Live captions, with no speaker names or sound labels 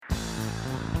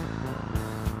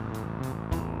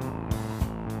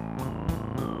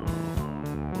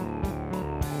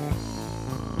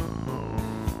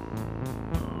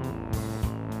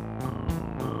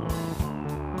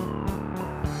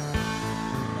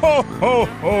Ho, ho,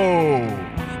 ho!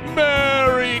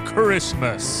 Merry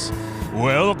Christmas!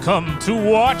 Welcome to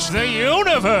Watch the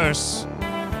Universe!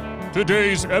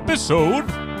 Today's episode,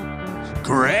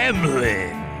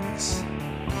 Gremlins.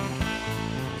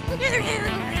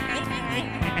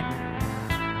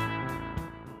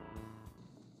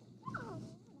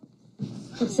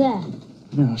 What's that?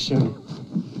 No, I'll show you.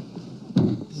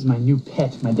 This is my new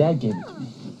pet. My dad gave it to me.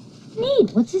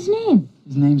 Neat. What's his name?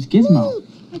 His name's Gizmo.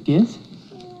 Giz?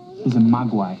 He's a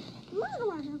mogwai.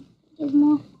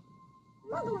 Gizmo.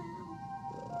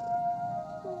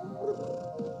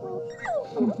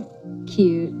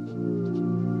 Cute.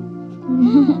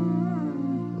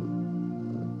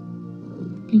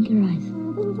 Blink your eyes.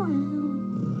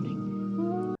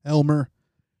 Elmer,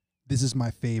 this is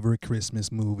my favorite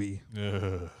Christmas movie.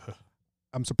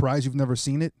 I'm surprised you've never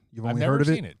seen it. You've only heard of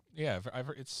it. I've never seen it. Yeah, I've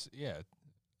heard,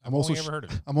 I've also only ever heard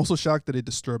of it. I'm also shocked that it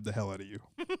disturbed the hell out of you.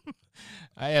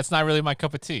 It's not really my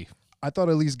cup of tea. I thought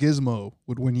at least Gizmo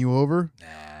would win you over. Nah,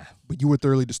 But you were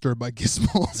thoroughly disturbed by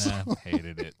Gizmo. So.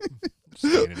 hated it.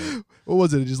 Just hated it. What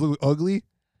was it? It just looked ugly?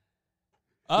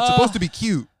 It's supposed to be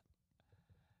cute.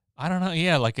 I don't know.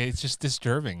 Yeah, like it's just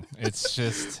disturbing. It's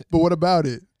just. But what about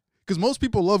it? Because most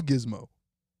people love Gizmo.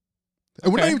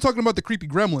 And we're not Okay. even talking about the creepy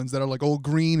gremlins that are like all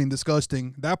green and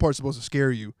disgusting. That part's supposed to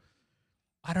scare you.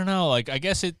 I don't know. Like I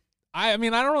guess it. I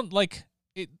mean, I don't like.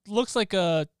 It looks like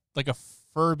a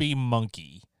Furby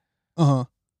monkey, and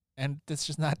it's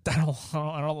just not. I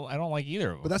don't like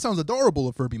either of them. But that sounds adorable,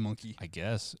 a Furby monkey. I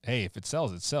guess. Hey, if it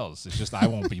sells, it sells. It's just I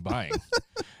won't be buying.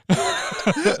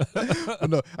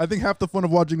 No, I think half the fun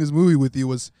of watching this movie with you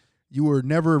was you were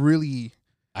never really.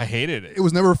 I hated it. It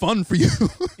was never fun for you.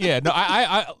 Yeah, no,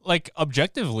 I like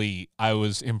objectively, I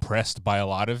was impressed by a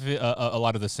lot of it, a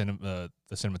lot of the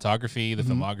cinematography, the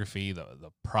filmography, the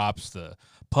props, the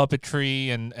puppetry,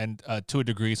 and to a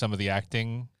degree, some of the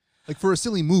acting. Like for a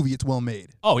silly movie, it's well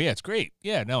made. Oh yeah, it's great.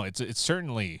 Yeah, no, it's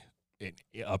certainly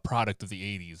a product of the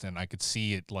 '80s, and I could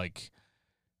see it like.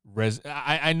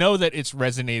 I know that it's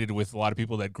resonated with a lot of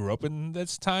people that grew up in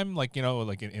this time, like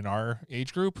like in our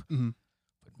age group. Mm-hmm.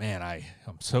 But man,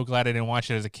 I'm so glad I didn't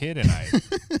watch it as a kid, and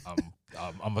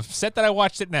I'm upset that I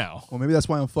watched it now. Well, maybe that's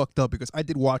why I'm fucked up, because I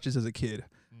did watch this as a kid.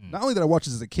 Not only did I watch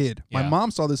this as a kid, my Yeah.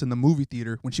 mom saw this in the movie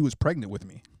theater when she was pregnant with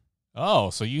me. Oh,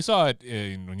 so you saw it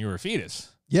when you were a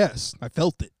fetus? Yes, I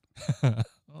felt it.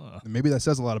 Oh. And maybe that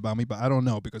says a lot about me, but I don't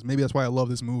know, because maybe that's why I love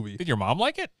this movie. Did your mom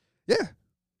like it? Yeah.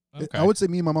 Okay. I would say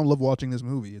me and my mom love watching this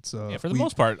movie. It's Yeah, for the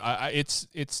most part,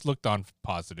 it's looked on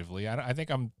positively. I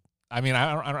think I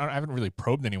haven't really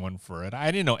probed anyone for it.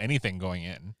 I didn't know anything going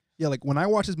in. Yeah, like when I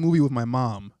watch this movie with my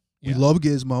mom, we Yeah. love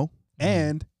Gizmo,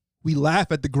 and we laugh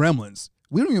at the gremlins.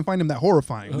 We don't even find them that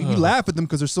horrifying. We Ugh. laugh at them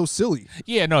because they're so silly.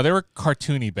 Yeah, no, they were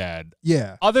cartoony bad.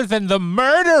 Yeah. Other than the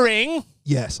murdering.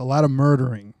 Yes, a lot of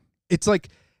murdering. It's like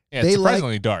Yeah, it's They like-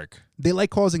 surprisingly dark. they like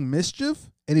causing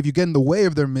mischief, and if you get in the way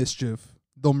of their mischief,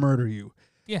 they'll murder you.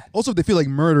 Yeah, Also, if they feel like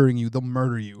murdering you, they'll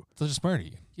murder you. they'll just murder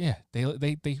you. Yeah, they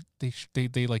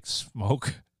like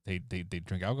smoke. They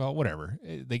drink alcohol. Whatever.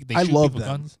 They I shoot love people with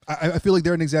them. guns. I feel like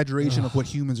they're an exaggeration of what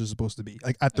humans are supposed to be,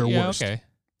 like at their Yeah, worst. okay.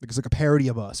 Like it's like a parody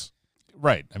of us.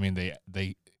 Right. I mean,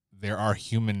 there are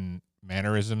human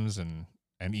mannerisms and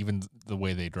even the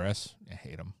way they dress. I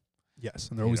hate them. Yes,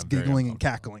 and they're Yeah, always I'm very giggling and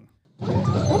uncomfortable. cackling.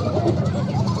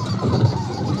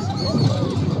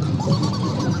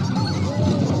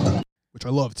 Which I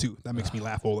love too. That makes me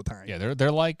laugh all the time. Yeah,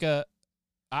 they're like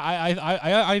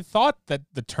I thought that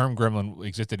the term gremlin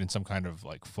existed in some kind of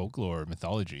like folklore or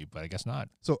mythology, but I guess not.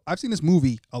 So I've seen this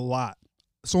movie a lot,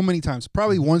 so many times.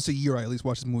 Probably once a year, I at least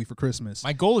watch this movie for Christmas.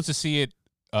 My goal is to see it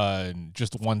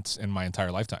just once in my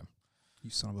entire lifetime. You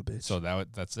son of a bitch. So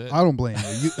that's it. I don't blame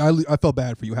you. I felt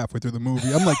bad for you halfway through the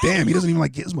movie. I'm like, damn, he doesn't even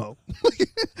like Gizmo.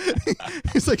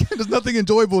 It's like there's nothing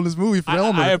enjoyable in this movie for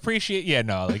Elmer. I appreciate. Yeah,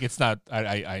 no, like it's not.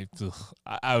 I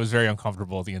was very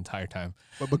uncomfortable the entire time.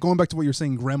 But going back to what you're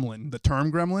saying, gremlin, the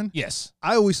term gremlin, Yes.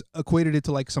 I always equated it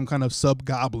to like some kind of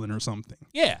sub-goblin or something.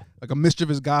 Yeah. Like a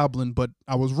mischievous goblin, but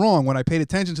I was wrong. When I paid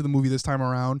attention to the movie this time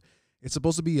around, it's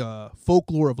supposed to be a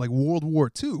folklore of like World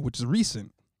War II, which is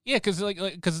recent. Yeah,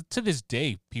 because to this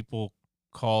day, people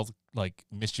call like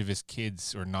mischievous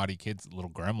kids or naughty kids little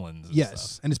gremlins. And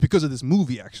Yes, stuff. and it's because of this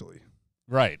movie, actually.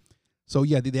 Right. So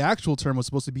yeah, the actual term was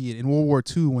supposed to be in World War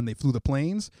II when they flew the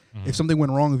planes. Mhm. If something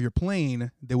went wrong with your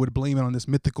plane, they would blame it on this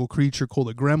mythical creature called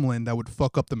a gremlin that would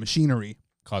fuck up the machinery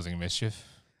Causing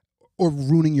mischief. or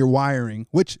ruining your wiring,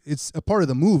 which it's a part of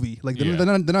the movie. Like they're, Yeah.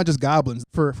 they're not just goblins.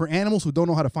 For animals who don't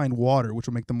know how to find water, which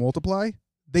will make them multiply,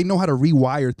 they know how to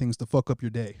rewire things to fuck up your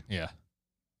day. Yeah.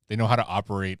 They know how to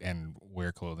operate and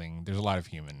wear clothing. There's a lot of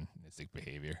humanistic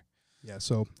behavior. Yeah,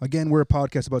 so again, we're a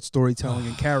podcast about storytelling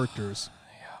and characters.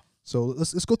 Yeah. So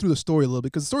let's go through the story a little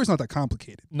bit because the story's not that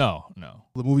complicated. No.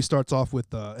 The movie starts off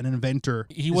with an inventor.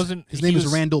 His name is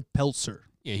Randall Peltzer.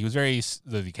 Yeah, he was very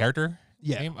the character.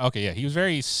 Yeah. Name? Okay, yeah, he was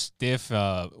very stiff.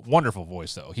 Wonderful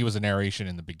voice though. He was a narration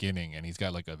in the beginning, and he's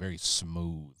got like a very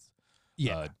smooth,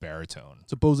 baritone.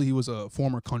 Supposedly he was a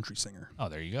former country singer. Oh,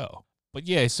 there you go. But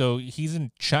yeah, so he's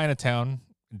in Chinatown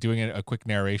doing a quick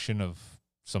narration of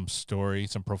some story,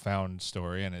 some profound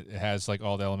story, and it has like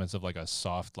all the elements of like a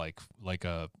soft, like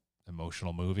a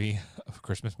emotional movie, a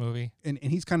Christmas movie. And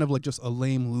he's kind of like just a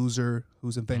lame loser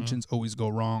whose inventions always go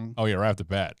wrong. Oh yeah, right off the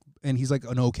bat. And he's like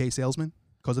an okay salesman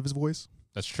because of his voice.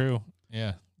 That's true.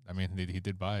 Yeah. I mean, he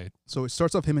did buy it. So it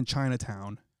starts off him in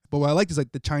Chinatown. But what I like is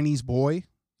like the Chinese boy.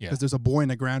 Yeah. Because there's a boy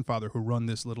and a grandfather who run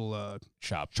this little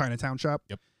shop, Chinatown shop.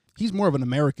 Yep. He's more of an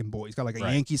American boy. He's got like a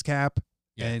Yankees cap.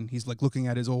 Yeah. And he's like looking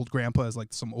at his old grandpa as like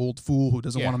some old fool who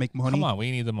doesn't want to make money. Come on,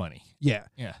 we need the money. Yeah.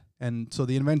 Yeah. And so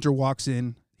the inventor walks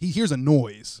in. He hears a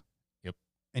noise. Yep.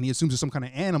 And he assumes it's some kind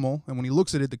of animal. And when he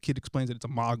looks at it, the kid explains that it's a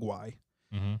mogwai,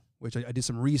 Mm-hmm. which I did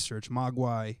some research.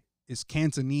 Mogwai is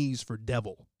Cantonese for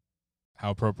devil.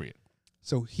 How appropriate.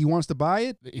 So he wants to buy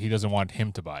it. He doesn't want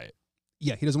him to buy it.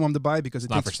 Yeah, he doesn't want him to buy it because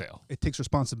It's not for sale. It takes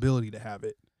responsibility to have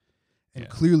it. And Yeah.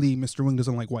 clearly Mr. Wing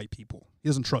doesn't like white people. He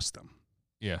doesn't trust them.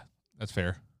 Yeah, that's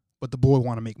fair. But the boy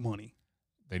want to make money.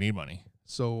 They need money.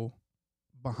 So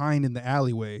behind in the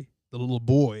alleyway, the little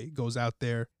boy goes out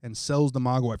there and sells the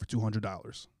mogwai for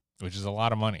 $200. Which is a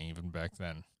lot of money even back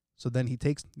then. So then he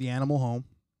takes the animal home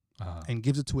and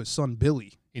gives it to his son,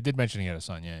 Billy. He did mention he had a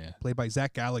son, yeah. Played by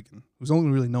Zach Galligan, who's only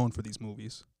really known for these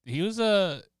movies. He was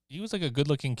like a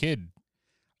good-looking kid.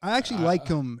 I actually like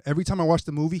him every time I watch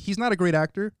the movie. He's not a great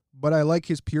actor, but I like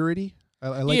his purity.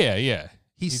 I like. Yeah.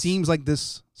 He seems like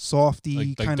this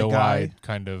softy like kind of guy.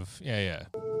 Kind of, yeah.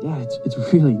 Yeah,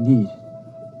 it's really neat.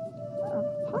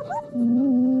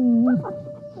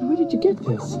 Where did you get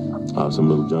this? Some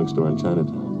little junk store in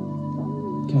Chinatown.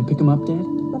 Can I pick him up,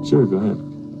 Dad? Sure, go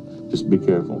ahead. Just be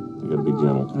careful. You gotta be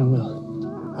gentle. I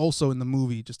will. Also in the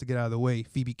movie, just to get out of the way,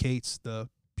 Phoebe Cates, the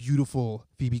beautiful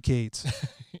Phoebe Cates.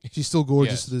 She's still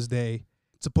gorgeous to this day.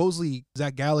 Supposedly,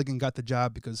 Zach Galligan got the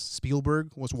job because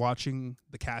Spielberg was watching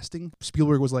the casting.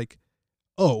 Spielberg was like,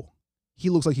 oh, he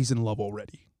looks like he's in love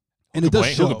already. And it does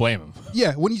show. Who could blame him?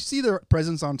 Yeah, when you see their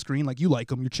presence on screen, like you like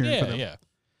them, you're cheering for them.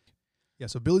 Yeah,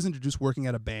 so Billy's introduced working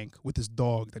at a bank with this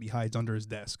dog that he hides under his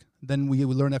desk. Then we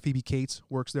learn that Phoebe Cates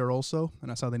works there also, and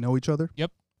that's how they know each other.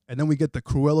 Yep. And then we get the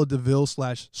Cruella de Vil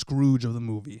 / Scrooge of the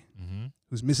movie,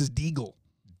 who's Mrs. Deagle.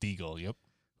 Yep.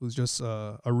 Who's just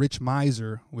a rich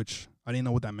miser, which I didn't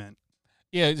know what that meant.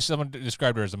 Yeah, someone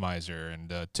described her as a miser,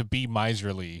 and to be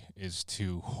miserly is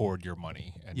to hoard your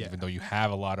money. And even though you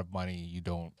have a lot of money, you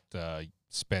don't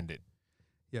spend it.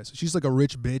 Yeah, so she's like a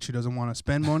rich bitch who doesn't want to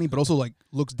spend money, but also like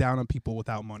looks down on people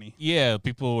without money. Yeah,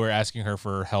 people were asking her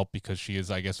for help because she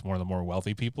is, I guess, one of the more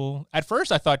wealthy people. At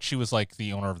first, I thought she was like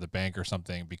the owner of the bank or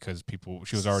something because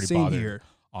she was already bothered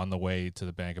on the way to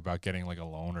the bank about getting like a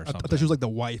loan or something. I thought she was like the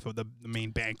wife of the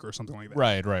main banker or something like that.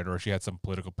 Right. Or she had some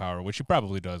political power, which she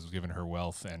probably does given her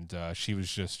wealth. And she was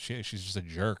just, she's just a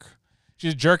jerk.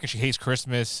 She's a jerk and she hates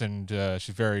Christmas and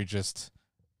she's very just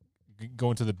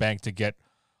going to the bank to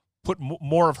put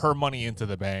more of her money into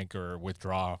the bank or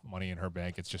withdraw money in her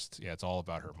bank. It's just, it's all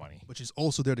about her money. But she's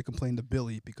also there to complain to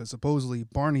Billy because supposedly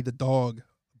Barney the dog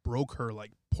broke her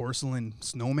like porcelain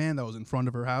snowman that was in front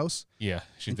of her house. Yeah,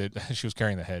 she did. She was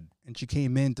carrying the head. And she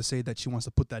came in to say that she wants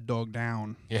to put that dog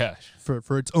down. Yeah.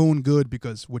 For its own good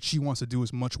because what she wants to do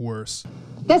is much worse.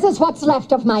 This is what's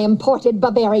left of my imported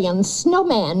barbarian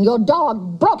snowman. Your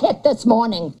dog broke it this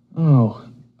morning. Oh,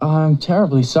 I'm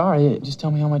terribly sorry. Just tell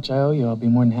me how much I owe you. I'll be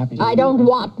more than happy to. I don't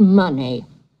want money.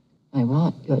 I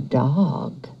want your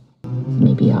dog.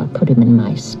 Maybe I'll put him in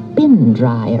my spin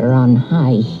dryer on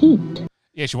high heat.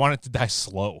 Yeah, she wanted to die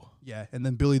slow. Yeah, and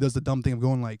then Billy does the dumb thing of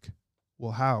going like,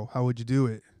 well, how? How would you do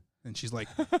it? And she's like,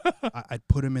 I'd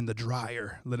put him in the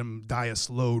dryer, let him die a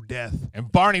slow death.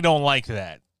 And Barney don't like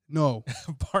that. No.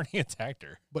 Barney attacked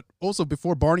her. But also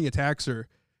before Barney attacks her,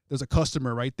 there's a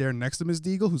customer right there next to Miss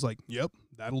Deagle who's like, yep,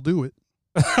 that'll do it.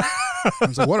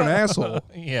 He's like, what an asshole.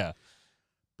 Yeah.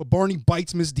 But Barney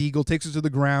bites Miss Deagle, takes her to the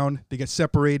ground. They get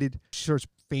separated. She starts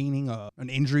feigning an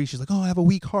injury. She's like, oh, I have a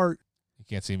weak heart. You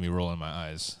can't see me rolling my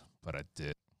eyes, but I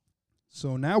did.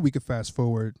 So now we could fast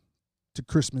forward to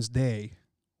Christmas Day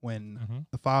when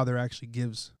the father actually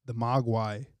gives the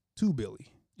mogwai to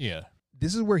Billy. Yeah.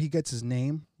 This is where he gets his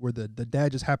name, where the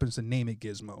dad just happens to name it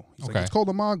Gizmo. He's like, it's called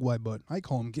a mogwai, but I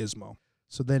call him Gizmo.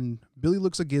 So then Billy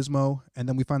looks at Gizmo, and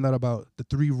then we find out about the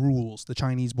 3 rules the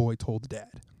Chinese boy told the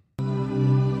dad.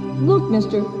 Look,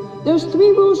 mister, there's 3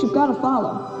 rules you've got to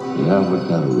follow. Yeah, what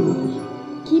kind of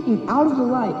rules? Keep him out of the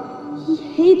light. He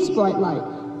hates bright light,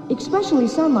 especially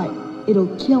sunlight.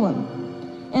 It'll kill him.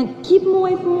 And keep him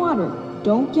away from water.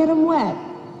 Don't get him wet.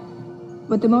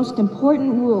 But the most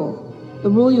important rule, the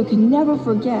rule you can never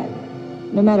forget,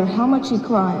 no matter how much he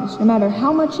cries, no matter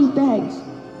how much he begs,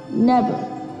 never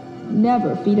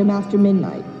feed him after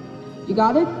midnight. You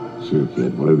got it? Sure,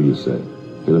 kid. Whatever you say.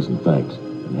 Hey, listen, thanks.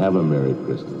 And have a Merry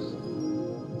Christmas.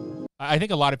 I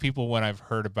think a lot of people, when I've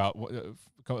heard about,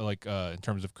 in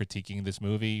terms of critiquing this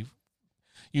movie,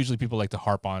 usually people like to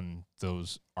harp on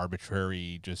those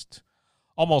arbitrary, just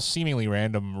almost seemingly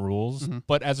random rules. Mm-hmm.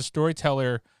 But as a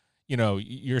storyteller,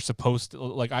 you're supposed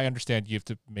to, I understand you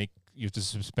have to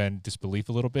suspend disbelief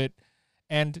a little bit.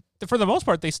 And for the most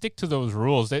part, they stick to those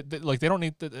rules. They don't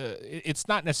need it's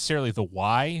not necessarily the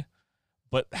why,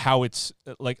 but how it's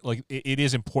it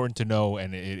is important to know,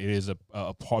 and it is a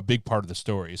big part of the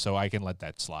story. So I can let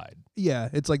that slide. Yeah,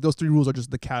 it's like those 3 rules are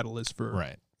just the catalyst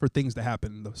for things to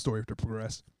happen in the story to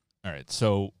progress. All right,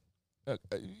 so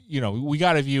we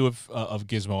got a view of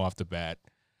Gizmo off the bat.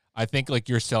 I think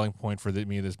your selling point for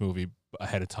me of this movie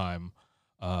ahead of time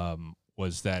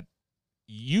was that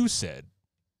you said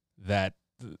that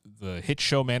the hit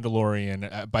show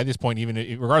Mandalorian, by this point, even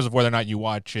regardless of whether or not you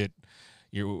watch it,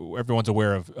 everyone's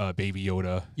aware of Baby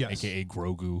Yoda, yes, aka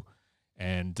Grogu,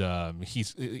 and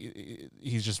he's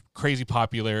just crazy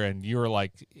popular. And you're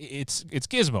like, it's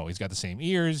Gizmo. He's got the same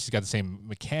ears. He's got the same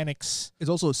mechanics. It's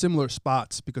also similar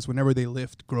spots because whenever they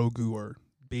lift Grogu or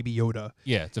Baby Yoda,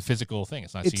 it's a physical thing.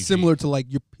 It's not. It's CG. similar to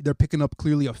they're picking up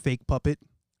clearly a fake puppet.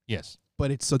 Yes. But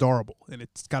it's adorable, and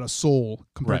it's got a soul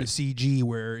compared to CG,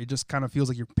 where it just kind of feels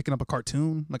like you're picking up a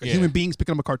cartoon. Like a human being's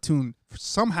picking up a cartoon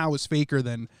somehow is faker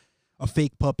than a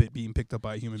fake puppet being picked up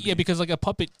by a human being. Yeah, because a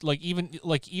puppet,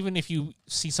 even if you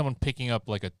see someone picking up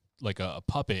a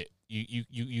puppet,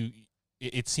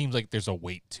 it seems like there's a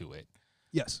weight to it.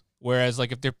 Yes. Whereas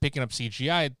if they're picking up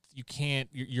CGI, you can't.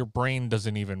 Your brain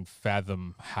doesn't even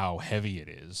fathom how heavy it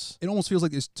is. It almost feels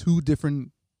like it's two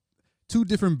different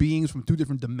beings from 2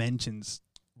 different dimensions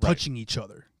touching each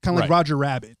other, kind of like Roger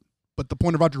Rabbit. But the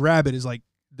point of Roger Rabbit is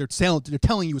they're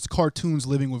telling you it's cartoons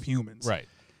living with humans, right?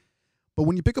 But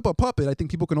when you pick up a puppet, I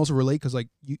think people can also relate because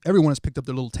everyone has picked up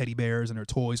their little teddy bears and their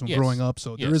toys when growing up,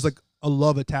 so there is a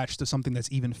love attached to something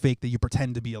that's even fake that you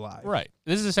pretend to be alive. Right.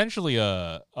 This is essentially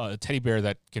a teddy bear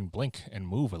that can blink and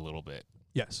move a little bit.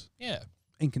 Yes. Yeah.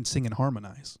 And can sing and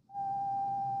harmonize.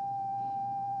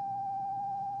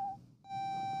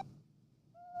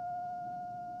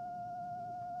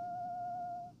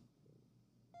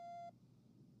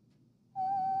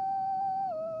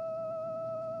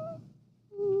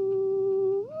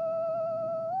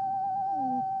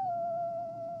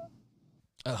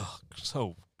 Oh,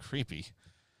 so creepy.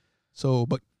 So,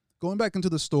 but going back into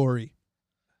the story,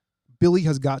 Billy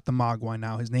has got the Mogwai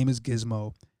now. His name is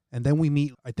Gizmo. And then we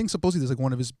meet, I think supposedly there's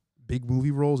one of his big movie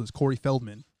roles is Corey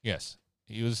Feldman. Yes.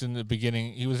 He was in the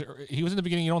beginning. He was in the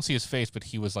beginning. You don't see his face, but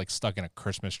he was stuck in a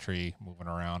Christmas tree moving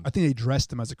around. I think they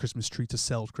dressed him as a Christmas tree to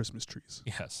sell Christmas trees.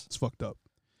 Yes. It's fucked up.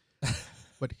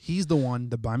 But he's the one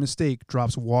that by mistake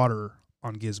drops water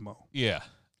on Gizmo. Yeah.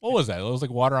 What was that? It was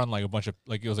water on a bunch of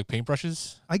it was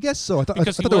paintbrushes. I guess so. I thought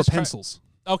they were pencils.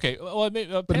 Okay, well,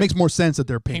 but it makes more sense that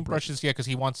they're paintbrushes. Yeah, because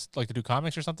he wants to do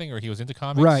comics or something, or he was into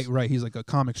comics. Right. He's like a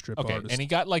comic strip artist. And he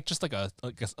got just a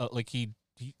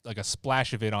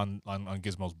splash of it on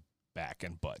Gizmo's back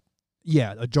and butt.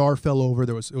 Yeah, a jar fell over.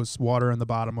 It was water on the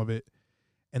bottom of it,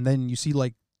 and then you see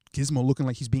Gizmo looking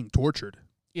like he's being tortured.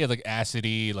 Yeah,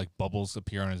 acidy, bubbles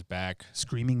appear on his back,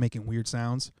 screaming, making weird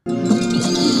sounds. Thanks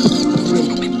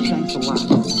a lot.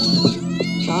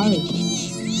 Sorry.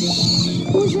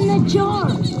 Who's in that jar?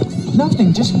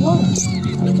 Nothing, just water.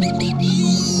 Why is it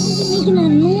making that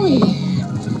noise?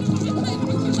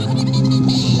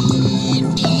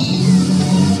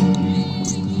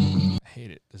 I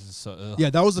hate it. This is so. Yeah,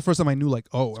 that was the first time I knew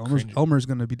Elmer's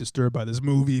gonna be disturbed by this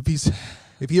movie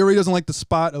if he already doesn't like the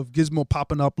spot of Gizmo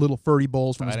popping up little furry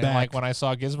balls from his back. Like when I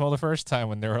saw Gizmo the first time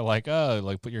when they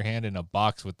were put your hand in a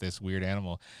box with this weird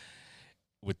animal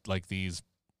with these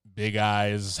big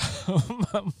eyes.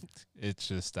 It's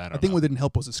just I think what didn't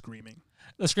help was the screaming.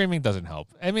 The screaming doesn't help.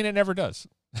 I mean, it never does.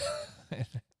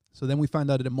 So then we find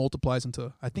out that it multiplies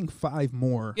into I think 5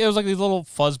 more. Yeah, it was these little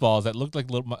fuzz balls that looked like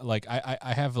little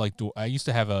I have I used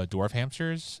to have dwarf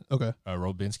hamsters. Okay.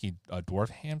 Robinski dwarf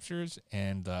hamsters,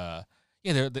 and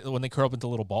yeah, when they curl up into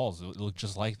little balls, it looked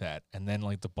just like that. And then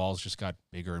the balls just got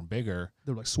bigger and bigger.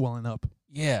 They're swelling up.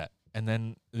 Yeah, and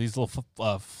then these little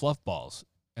fluff balls,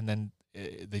 and then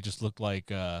they just looked like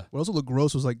What also looked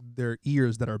gross was like their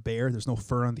ears that are bare. There's no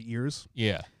fur on the ears.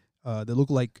 yeah. They look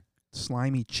like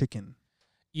slimy chicken,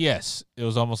 Yes, it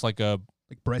was almost like a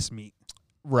like breast meat.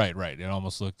 right. It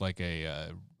almost looked like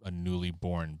a newly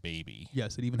born baby.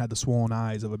 Yes, it even had the swollen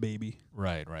eyes of a baby.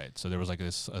 Right. So there was like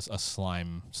a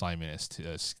sliminess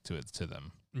to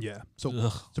them. Yeah. So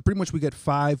Ugh. so pretty much we get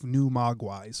 5 new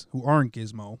Mogwais who aren't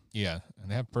Gizmo Yeah,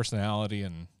 and they have personality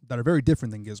and that are very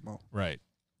different than Gizmo. right.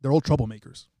 They're all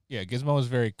troublemakers. Yeah, Gizmo is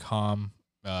very calm,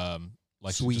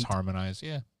 like Sweet. just harmonize.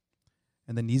 Yeah.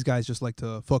 And then these guys just like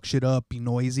to fuck shit up, be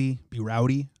noisy, be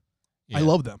rowdy. Yeah. I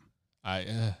love them.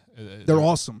 They're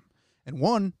awesome. And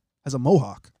one has a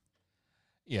mohawk.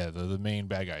 Yeah, the main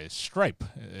bad guy is Stripe.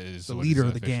 Is The what leader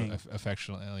he's of the gang.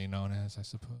 affectionately known as, I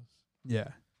suppose. Yeah.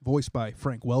 Voiced by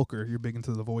Frank Welker. You're big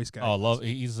into the voice guy. Oh,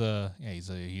 he's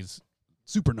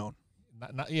Super known.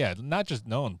 not just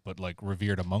known, but like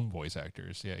revered among voice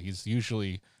actors. Yeah, he's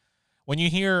usually when you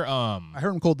hear I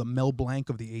heard him called the Mel Blanc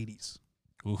of the 80s.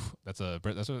 oof, that's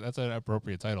an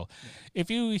appropriate title.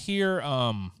 If you hear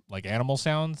like animal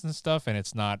sounds and stuff, and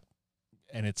it's not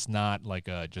like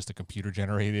just a computer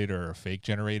generated or a fake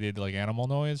generated like animal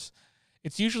noise,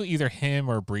 it's usually either him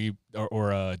or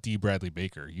D. Bradley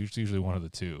Baker. Usually one of the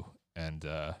two. And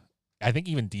I think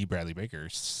even D. Bradley Baker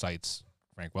cites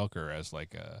Frank Welker as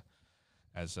like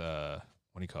what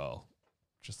do you call,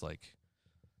 just like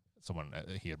someone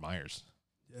he admires.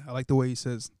 Yeah, I like the way he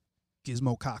says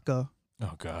Gizmo caca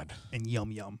Oh God. and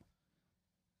yum yum.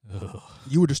 Ugh.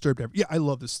 You were disturbed. Yeah, I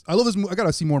love this. I I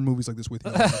gotta see more movies like this with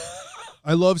you.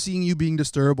 I love seeing you being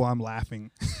disturbed while I'm laughing.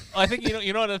 I think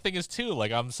you know what the thing is too.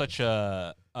 Like I'm such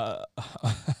a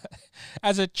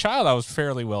as a child I was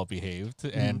fairly well behaved,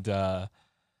 and I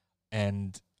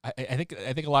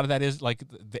think a lot of that is like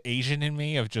the Asian in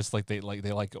me of just like I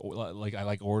like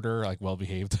order, like well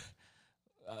behaved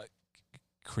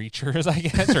creatures, I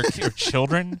guess, or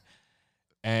children.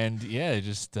 And yeah,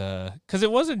 just because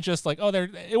it wasn't just like they're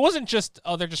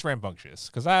just rambunctious,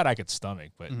 because that I could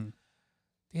stomach, but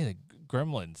yeah, the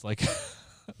Gremlins, like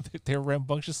they're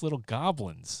rambunctious little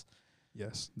goblins.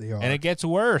 Yes, they are. And it gets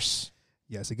worse.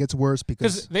 Yes, it gets worse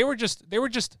because they were just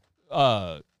gizmos,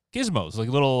 like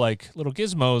little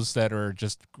gizmos that are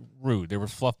just rude. They were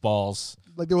fluff balls.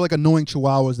 like they were like annoying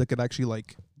chihuahuas that could actually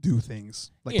like do things,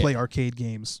 like Yeah. play arcade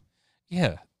games.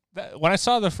 Yeah. When I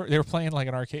saw they were playing like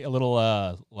an arcade, a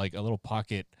little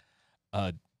pocket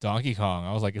Donkey Kong,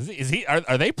 I was like,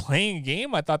 are they playing a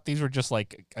game? I thought these were just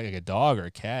like a dog or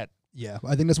a cat. Yeah,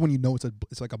 I think that's when you know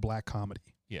it's like a black comedy.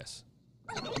 Yes.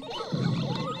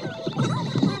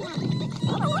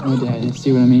 Oh, Dad, you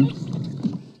see what I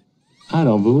mean? I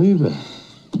don't believe it.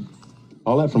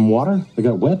 All that from water? They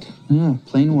got wet? Yeah,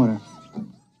 plain water.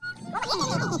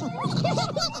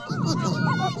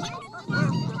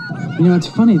 You know, it's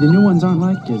funny, the new ones aren't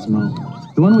like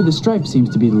Gizmo. The one with the stripe seems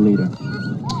to be the leader.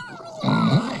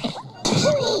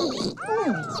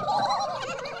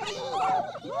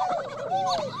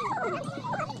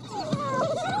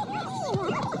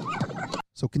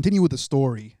 So continue with the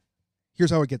story.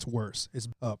 Here's how it gets worse. Is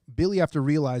Billy, after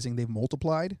realizing they've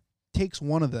multiplied, takes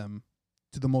one of them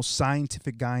to the most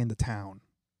scientific guy in the town,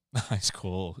 High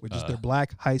school. which is their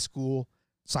black high school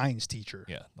science teacher.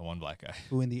 Yeah, the one black guy.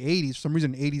 Who in the 80s, for some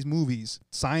reason, in 80s movies,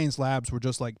 science labs were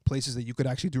just like places that you could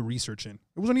actually do research in.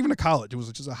 It wasn't even a college. It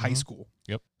was just a high school.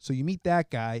 Yep. So you meet that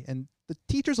guy, and the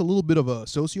teacher's a little bit of a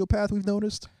sociopath, we've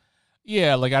noticed.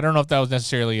 Yeah, like I don't know if that was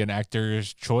necessarily an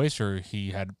actor's choice, or he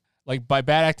had like by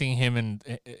bad acting him and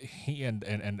he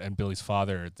and Billy's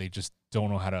father, they just don't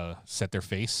know how to set their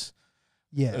face.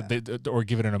 Yeah. Or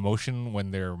give it an emotion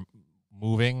when they're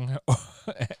moving,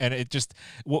 and it just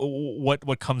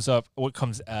what comes out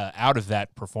of that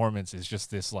performance is just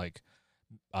this like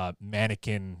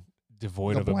mannequin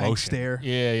devoid The of blank emotion. stare.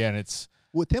 Yeah, and it's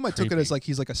With him, I took it creepy. as like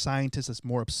he's like a scientist that's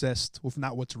more obsessed with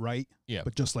not what's right, Yeah.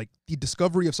 but just like the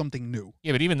discovery of something new.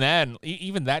 yeah, but even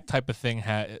that type of thing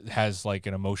has like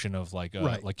an emotion of like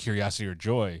Right. like curiosity or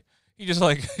joy. He just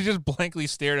he just blankly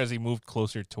stared as he moved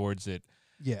closer towards it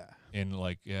Yeah. in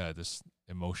this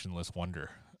emotionless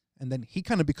wonder. And then he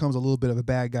kind of becomes a little bit of a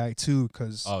bad guy too,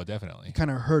 because Oh, he definitely.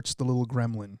 kind of hurts the little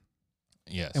gremlin.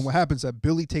 Yes. And what happens is that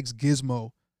Billy takes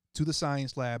Gizmo to the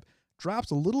science lab,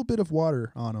 drops a little bit of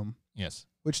water on him, Yes.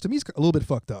 which to me is a little bit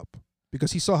fucked up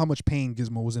because he saw how much pain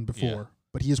Gizmo was in before, Yeah.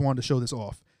 but he just wanted to show this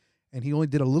off. And he only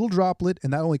did a little droplet,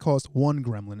 and that only caused one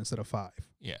gremlin instead of 5.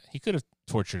 Yeah, he could have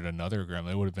tortured another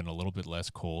gremlin. It would have been a little bit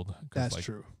less cold. 'Cause, That's like,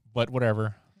 true. But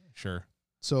whatever. Sure.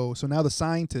 So now the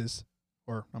scientist,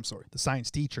 or I'm sorry, the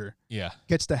science teacher Yeah.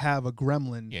 gets to have a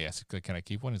gremlin Yeah. Yes. Can I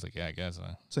keep one? He's like, yeah, I guess.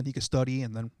 so he can study,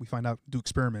 and then we find out, do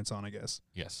experiments on, I guess.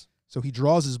 Yes. So he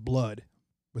draws his blood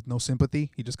with no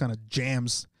sympathy. He just kind of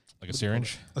jams Like a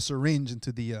syringe? a syringe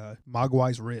into the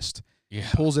Mogwai's wrist. Yeah.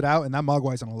 Pulls it out, and that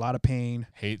Mogwai's in a lot of pain.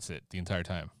 Hates it the entire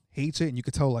time. Hates it, and you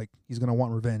could tell like he's gonna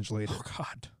want revenge later. Oh,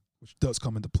 God. Which does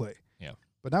come into play. Yeah.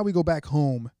 But now we go back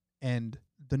home, and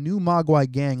the new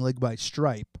Mogwai gang, led by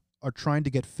Stripe, are trying to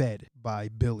get fed by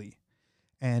Billy.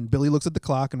 And Billy looks at the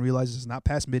clock and realizes it's not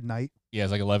past midnight. Yeah,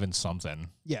 it's like 11 something.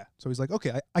 Yeah. So he's like,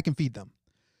 okay, I can feed them.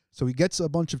 So he gets a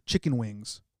bunch of chicken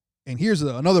wings. And here's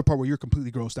another part where you're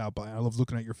completely grossed out by. I love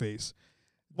looking at your face.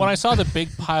 When I saw the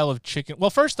big pile of chicken,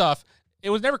 well, first off, it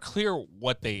was never clear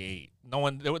what they ate. No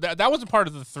one that wasn't part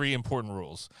of the 3 important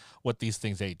rules. What these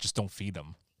things ate, just don't feed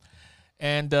them.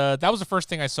 And that was the first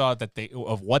thing I saw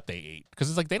of what they ate, because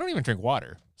it's like they don't even drink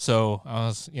water. So I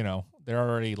was, they're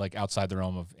already like outside the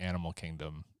realm of animal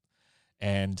kingdom.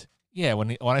 And yeah,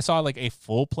 when I saw like a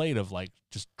full plate of like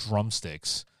just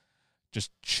drumsticks,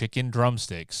 just chicken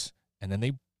drumsticks, and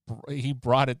then he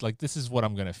brought it like, this is what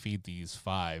I'm gonna feed these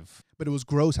 5. But it was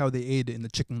gross how they ate it, and the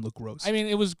chicken looked gross. I mean,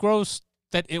 it was gross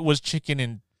that it was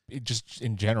chicken just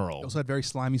in general. They also had very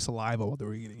slimy saliva while they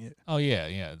were eating it. Oh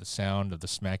yeah, the sound of the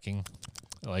smacking,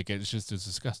 like it's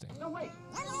disgusting. Hey,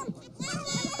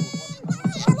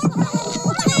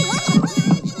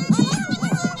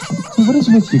 what is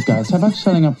with you guys? How about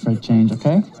shutting up for a change,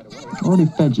 okay? I already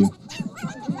fed you.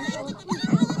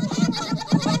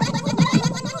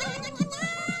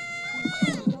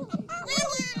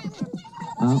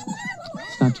 Well,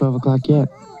 it's not 12 o'clock yet.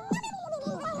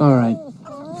 All right.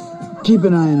 Keep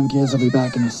an eye on him, kids. I'll be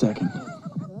back in a second.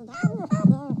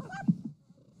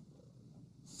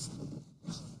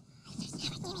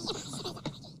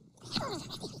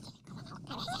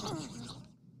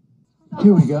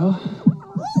 Here we go.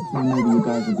 Well, maybe you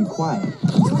guys will be quiet.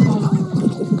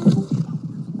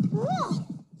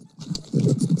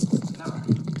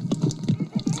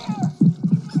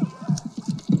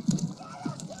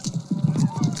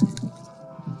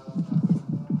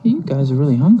 You guys are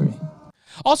really hungry.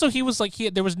 Also, he was like,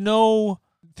 there was no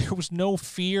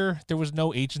fear, there was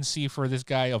no agency for this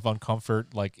guy of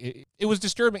uncomfort. Like it was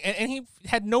disturbing, and he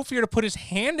had no fear to put his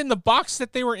hand in the box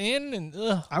that they were in.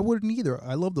 And I wouldn't either.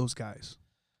 I love those guys.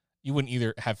 You wouldn't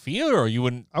either have fear, or you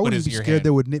wouldn't. I wouldn't be scared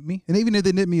they would nip me, and even if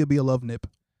they nip me, it'd be a love nip.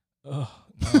 Oh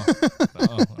no,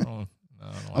 I don't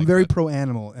I'm very pro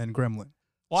animal and gremlin.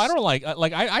 Well, I don't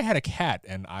like I had a cat,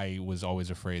 and I was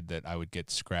always afraid that I would get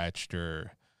scratched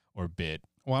or bit.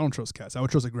 Well, I don't trust cats. I would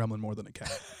trust a gremlin more than a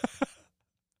cat.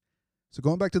 So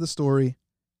going back to the story,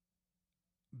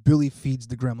 Billy feeds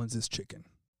the gremlins this chicken.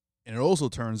 And it also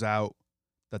turns out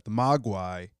that the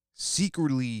Mogwai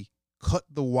secretly cut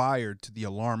the wire to the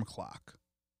alarm clock.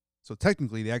 So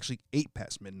technically, they actually ate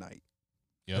past midnight.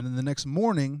 Yep. And then the next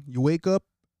morning, you wake up,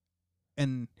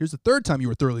 and here's the third time you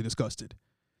were thoroughly disgusted.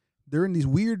 They're in these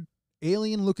weird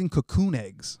alien-looking cocoon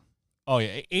eggs. Oh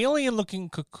yeah, alien-looking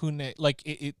cocoon. Like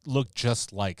it looked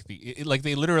just like like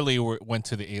they literally went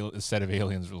to the set of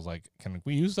aliens. Was like, can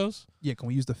we use those? Yeah, can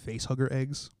we use the face hugger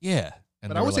eggs? Yeah,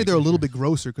 but I would say they're a little bit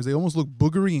grosser because they almost look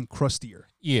boogery and crustier.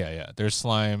 Yeah, there's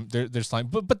slime. There's slime.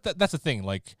 But that's the thing.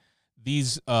 Like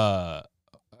these, I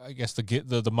guess the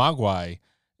Mogwai,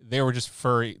 they were just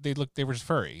furry. They were just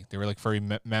furry. They were like furry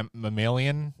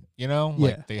mammalian.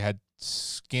 Like they had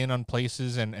skin on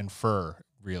places and fur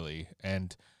really.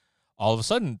 And all of a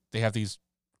sudden they have these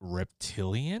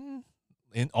reptilian,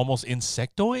 almost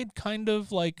insectoid kind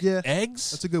of like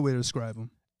eggs. That's a good way to describe them.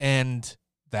 And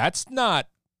that's not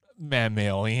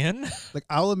mammalian. Like,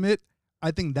 I'll admit,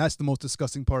 I think that's the most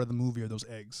disgusting part of the movie are those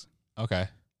eggs. Okay.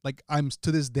 Like, I'm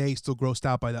to this day still grossed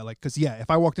out by that. Like, because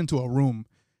if I walked into a room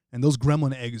and those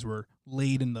gremlin eggs were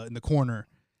laid in the corner,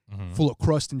 full of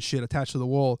crust and shit attached to the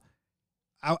wall,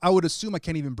 I would assume I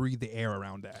can't even breathe the air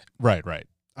around that. Right.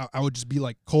 I would just be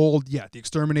like cold. Yeah, the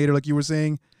exterminator, like you were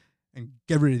saying, and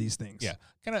get rid of these things. Yeah.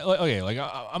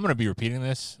 I'm gonna be repeating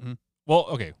this. Mm-hmm. Well,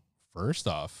 okay. First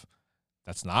off,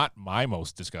 that's not my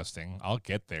most disgusting. I'll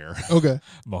get there. Okay.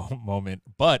 moment.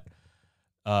 But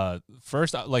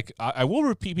first, I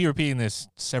will be repeating this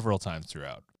several times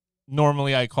throughout.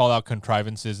 Normally, I call out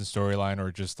contrivances in storyline or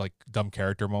just like dumb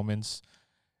character moments,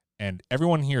 and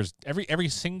everyone here is every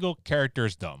single character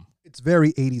is dumb. It's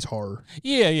very 80s horror.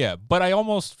 Yeah. But I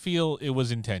almost feel it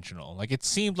was intentional. Like it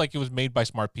seemed like it was made by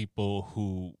smart people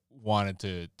who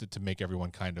wanted to make everyone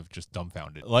kind of just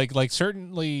dumbfounded. Like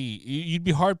certainly you'd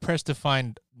be hard pressed to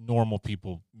find normal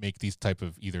people make these type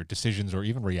of either decisions or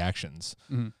even reactions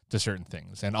to certain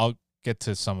things. And I'll get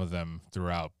to some of them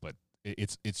throughout, but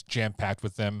it's jam packed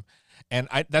with them, and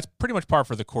that's pretty much par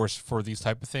for the course for these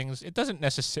type of things. It doesn't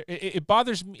necessarily it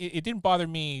bothers me. It didn't bother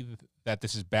me that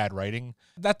this is bad writing.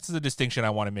 That's the distinction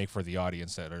I want to make for the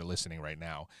audience that are listening right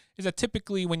now. Is that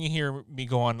typically when you hear me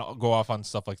go off on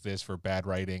stuff like this for bad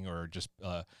writing or just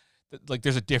like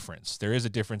there's a difference. There is a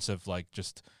difference of like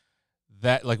just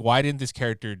that, like, why didn't this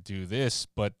character do this?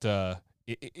 But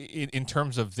in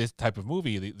terms of this type of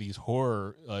movie, these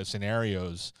horror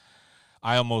scenarios,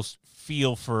 I almost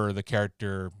feel for the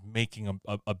character making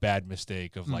a bad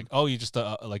mistake of like, oh, you just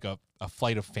like a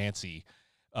flight of fancy.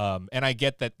 And I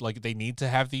get that like they need to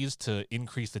have these to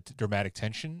increase the dramatic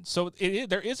tension. So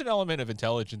there is an element of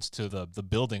intelligence to the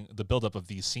buildup of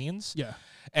these scenes. Yeah,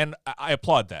 and I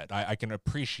applaud that. I can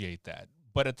appreciate that.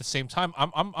 But at the same time,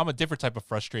 I'm a different type of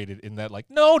frustrated in that, like,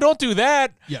 no, don't do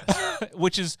that. Yes.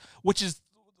 which is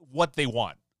what they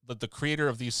want. The creator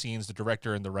of these scenes, the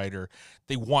director and the writer,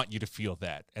 they want you to feel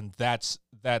that, and that's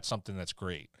something that's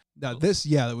great. Now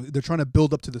they're trying to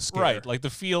build up to the scare. Right, like the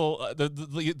feel,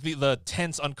 the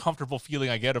tense, uncomfortable feeling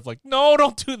I get of like, no,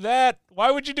 don't do that.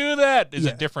 Why would you do that? Is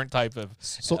a different type of.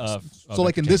 So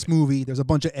like in this movie, there's a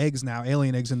bunch of eggs now,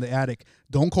 alien eggs in the attic.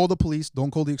 Don't call the police.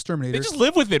 Don't call the exterminators. They just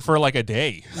live with it for like a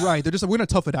day. Right. They're just like, we're gonna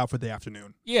tough it out for the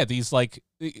afternoon. Yeah, these like.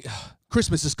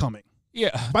 Christmas is coming.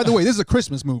 Yeah. By the way, this is a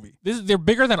Christmas movie. They're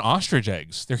bigger than ostrich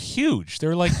eggs. They're huge.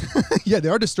 They're like. Yeah, they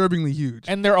are disturbingly huge.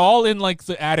 And they're all in like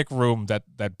the attic room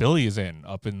that Billy is in,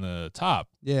 up in the top.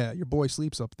 Yeah, your boy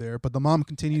sleeps up there, but the mom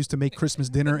continues to make Christmas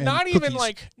dinner and not cookies.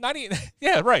 even.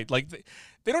 Yeah, right. Like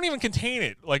they don't even contain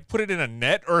it. Like put it in a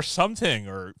net or something,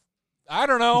 or I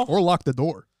don't know. Or lock the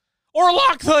door. Or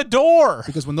lock the door.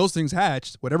 Because when those things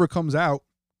hatched, whatever comes out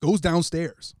goes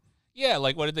downstairs. Yeah,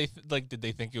 like what did they like? Did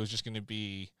they think it was just going to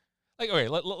be? Like, okay,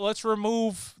 let's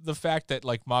remove the fact that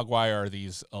like Mogwai are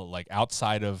these like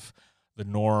outside of the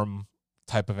norm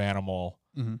type of animal.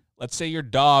 Mm-hmm. Let's say your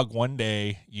dog, one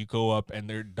day you go up and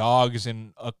their dog's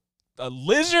in a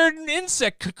lizard and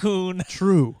insect cocoon.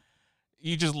 True.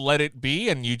 You just let it be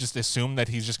and you just assume that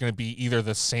he's just going to be either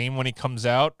the same when he comes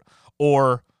out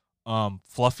or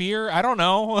fluffier. I don't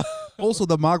know. Also,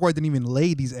 the Mogwai didn't even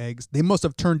lay these eggs. They must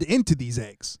have turned into these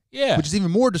eggs. Yeah. Which is even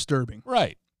more disturbing.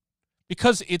 Right.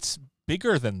 Because it's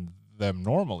bigger than them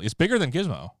normally. It's bigger than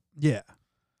Gizmo. Yeah.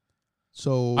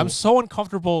 So I'm so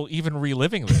uncomfortable even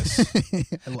reliving this.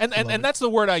 and that's the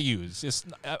word I use.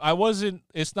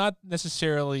 It's not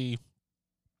necessarily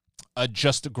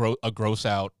just a gross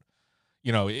out.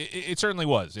 You know, it certainly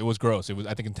was. It was gross. It was,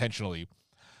 I think, intentionally.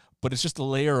 But it's just a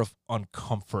layer of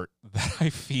uncomfort that I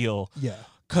feel. Yeah.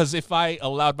 Because if I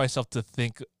allowed myself to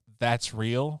think that's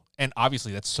real, and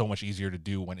obviously that's so much easier to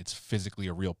do when it's physically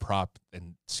a real prop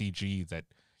and CG that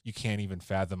you can't even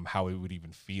fathom how it would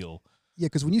even feel. Yeah,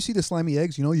 because when you see the slimy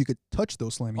eggs, you know you could touch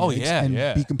those slimy eggs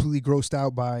and be completely grossed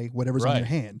out by whatever's on your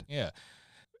hand. Yeah.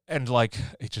 And like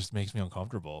it just makes me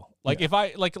uncomfortable. Like if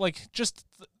I just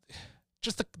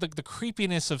the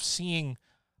creepiness of seeing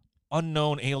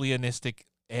unknown alienistic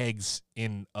eggs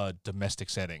in a domestic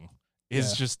setting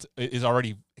is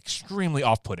already extremely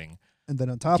off-putting. And then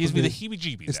on top gives of me it, the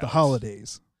heebie-jeebies. It's the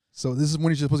holidays. So this is when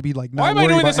you're supposed to be like, not why am I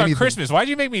doing this on anything. Christmas? Why'd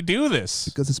you make me do this?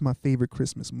 Because it's my favorite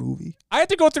Christmas movie. I had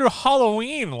to go through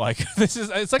Halloween. Like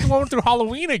it's like going through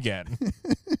Halloween again.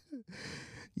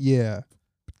 Yeah.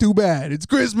 Too bad. It's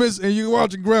Christmas and you're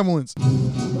watching Gremlins.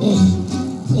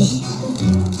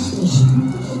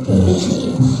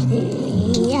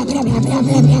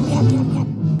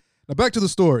 Now back to the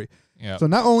story. Yeah. So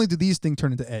not only did these things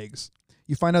turn into eggs,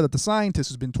 you find out that the scientist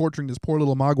who's been torturing this poor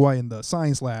little Mogwai in the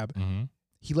science lab,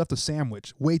 he left a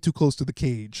sandwich way too close to the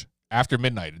cage. After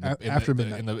midnight. After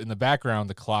midnight. In the background,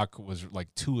 the clock was like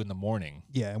 2 a.m.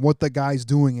 Yeah, and what the guy's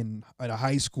doing at a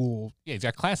high school. Yeah, he's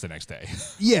got class the next day.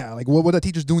 Yeah, like what that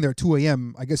teacher's doing there at 2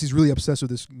 a.m., I guess he's really obsessed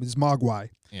with this Mogwai.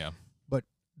 Yeah. But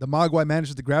the Mogwai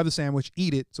manages to grab the sandwich,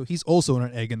 eat it, so he's also in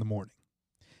an egg in the morning.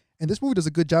 And this movie does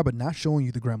a good job of not showing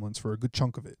you the Gremlins for a good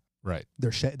chunk of it. Right.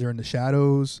 They're in the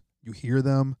shadows. You hear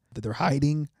them. That they're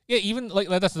hiding. Yeah, even like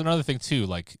that's another thing too.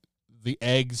 Like the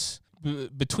eggs,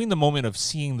 between the moment of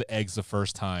seeing the eggs the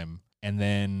first time and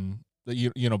then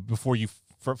you know before you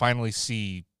finally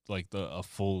see like a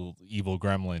full evil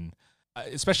gremlin,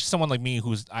 especially someone like me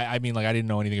who's I mean like I didn't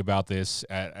know anything about this.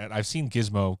 I've seen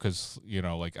Gizmo because you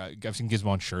know like I've seen Gizmo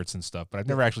on shirts and stuff, but I've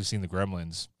never actually seen the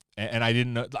Gremlins. And I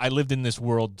didn't know. I lived in this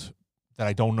world that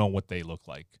I don't know what they look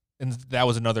like. And that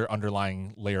was another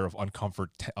underlying layer of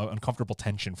uncomfortable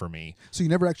tension for me. So you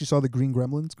never actually saw the Green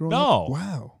Gremlins growing up? No.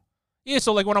 Wow. Yeah,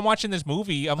 so like when I'm watching this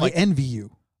movie, I'm like, I envy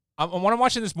you. When I'm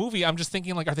watching this movie, I'm just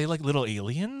thinking like, are they like little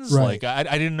aliens? Right. Like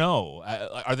I didn't know.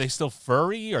 Are they still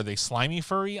furry? Are they slimy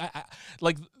furry?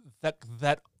 Like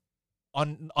that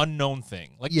unknown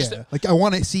thing. Like like I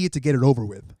want to see it to get it over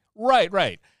with.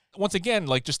 Right. Once again,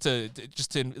 like just to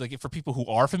like for people who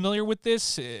are familiar with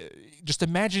this, just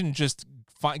imagine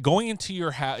going into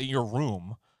your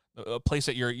room, a place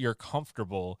that you're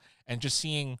comfortable, and just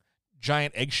seeing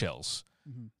giant eggshells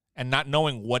and not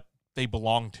knowing what they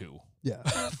belong to. Yeah,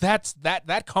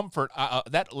 that comfort,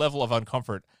 that level of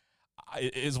uncomfort,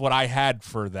 is what I had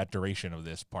for that duration of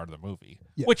this part of the movie.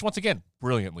 Yeah. Which, once again,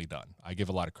 brilliantly done. I give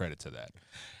a lot of credit to that,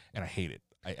 and I hate it.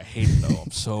 I hate it though. I'm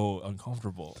so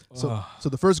uncomfortable. So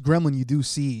the first gremlin you do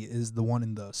see is the one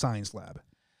in the science lab.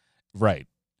 Right.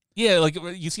 Yeah, like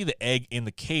you see the egg in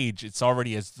the cage. It's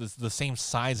already the same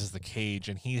size as the cage,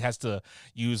 and he has to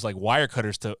use like wire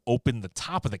cutters to open the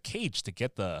top of the cage to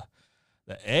get the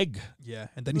egg. Yeah,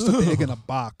 and then he stuck the egg in a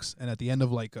box, and at the end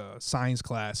of like a science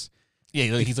class. Yeah,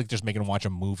 he's like just making him watch a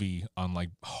movie on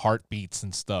like heartbeats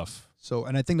and stuff. So,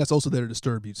 and I think that's also there to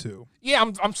disturb you too. Yeah,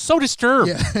 I'm so disturbed.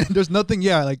 Yeah, there's nothing.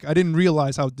 Yeah, like I didn't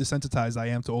realize how desensitized I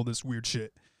am to all this weird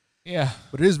shit. Yeah,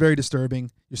 but it is very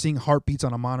disturbing. You're seeing heartbeats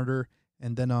on a monitor,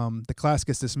 and then the class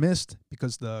gets dismissed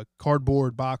because the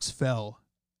cardboard box fell,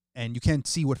 and you can't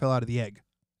see what fell out of the egg.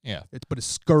 Yeah, but it's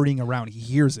skirting around. He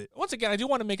hears it. Once again, I do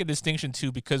want to make a distinction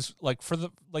too, because like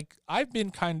I've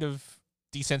been kind of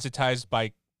desensitized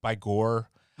by gore.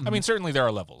 I mean, certainly there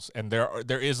are levels, and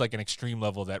there is like an extreme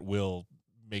level that will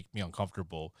make me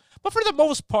uncomfortable. But for the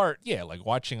most part, yeah, like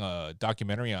watching a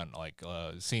documentary on like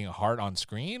seeing a heart on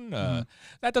screen,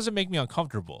 that doesn't make me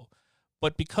uncomfortable.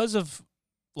 But because of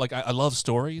like I love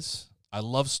stories. I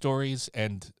love stories,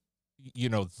 and you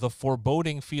know, the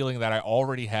foreboding feeling that I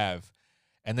already have,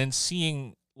 and then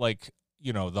seeing like,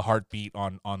 you know, the heartbeat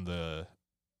on the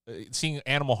seeing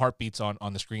animal heartbeats on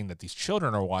the screen that these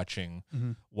children are watching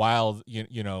while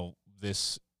you know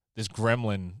this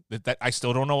gremlin that I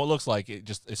still don't know what it looks like, it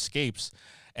just escapes,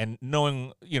 and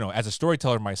knowing, you know, as a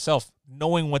storyteller myself,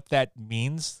 knowing what that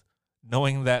means,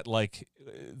 knowing that like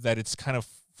that it's kind of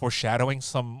foreshadowing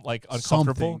some like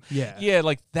uncomfortable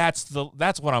like that's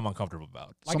what I'm uncomfortable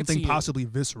about. Something possibly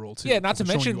visceral too. Yeah, not to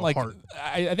mention like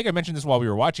I think I mentioned this while we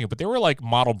were watching it, but there were like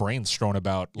model brains strewn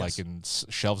about like in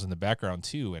shelves in the background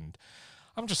too, and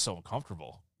I'm just so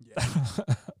uncomfortable. Yeah.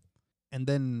 And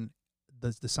then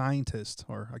the scientist,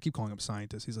 or I keep calling him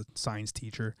scientist, he's a science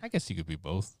teacher. I guess he could be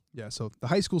both. Yeah, so the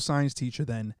high school science teacher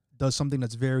then does something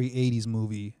that's very 80s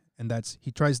movie, and that's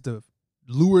he tries to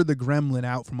lure the gremlin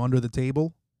out from under the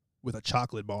table with a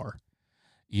chocolate bar.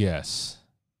 Yes.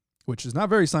 Which is not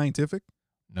very scientific.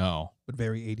 No. But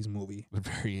very 80s movie. But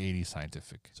very 80s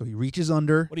scientific. So he reaches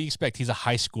under. What do you expect? He's a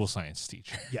high school science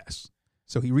teacher. Yes.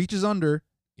 So he reaches under.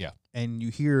 Yeah. And you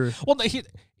hear. Well,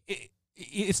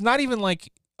 it's not even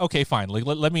like, okay, fine. Like,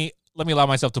 let me allow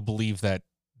myself to believe that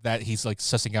he's like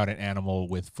sussing out an animal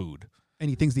with food. And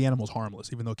he thinks the animal's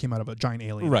harmless, even though it came out of a giant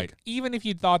alien. Right. Even if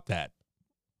you thought that.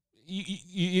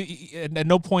 At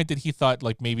no point did he thought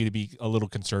like maybe to be a little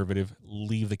conservative,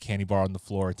 leave the candy bar on the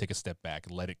floor and take a step back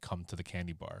and let it come to the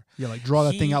candy bar. Yeah, like draw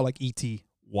that thing out like E.T.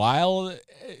 While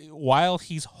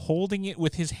he's holding it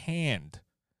with his hand,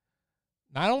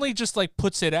 not only just like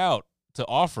puts it out to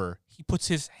offer, he puts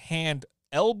his hand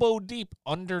elbow deep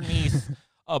underneath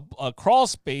a crawl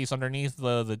space underneath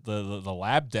the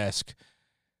lab desk.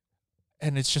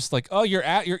 And it's just like, oh, you're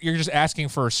just asking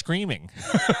for screaming.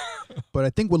 But I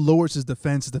think what lowers his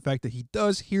defense is the fact that he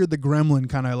does hear the gremlin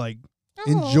kind of like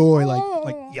enjoy like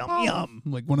yum yum,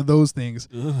 like one of those things.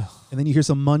 Ugh. And then you hear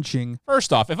some munching.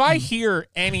 First off, if I hear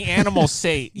any animal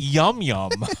say yum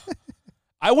yum,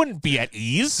 I wouldn't be at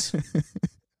ease.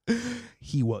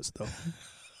 He was though,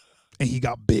 and he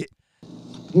got bit.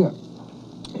 Here,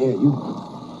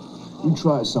 you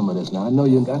try some of this now. I know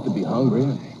you got to be hungry.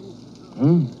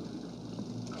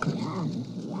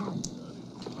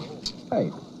 Hey.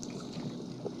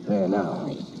 There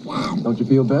now. Don't you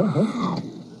feel better, huh?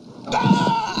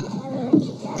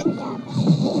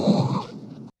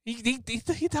 He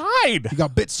died. He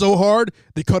got bit so hard,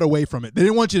 they cut away from it. They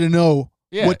didn't want you to know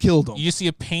what killed him. You see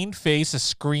a pained face, a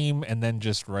scream, and then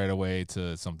just right away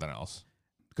to something else.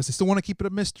 Because they still want to keep it a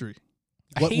mystery.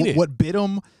 I hate it. What bit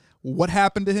him? What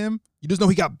happened to him? You just know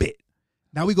he got bit.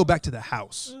 Now we go back to the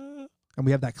house. And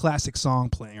we have that classic song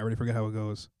playing. I already forget how it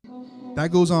goes.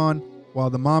 That goes on while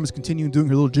the mom is continuing doing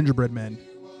her little gingerbread men.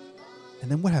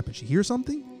 And then what happens? She hears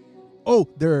something? Oh,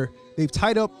 they've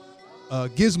tied up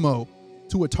Gizmo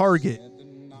to a target,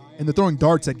 and they're throwing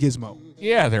darts at Gizmo.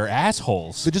 Yeah, they're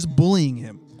assholes. They're just bullying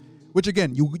him. Which,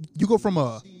 again, you go from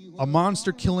a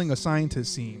monster killing a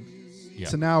scientist scene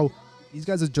to now these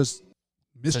guys are just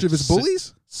mischievous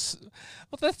bullies?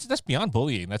 Well, that's beyond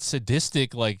bullying. That's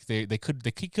sadistic. Like they could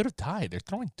have died. They're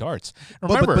throwing darts.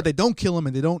 But they don't kill him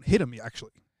and they don't hit him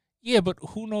actually. Yeah, but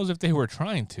who knows if they were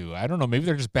trying to? I don't know. Maybe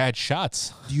they're just bad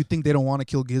shots. Do you think they don't want to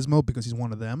kill Gizmo because he's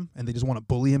one of them, and they just want to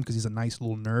bully him because he's a nice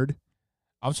little nerd?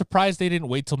 I'm surprised they didn't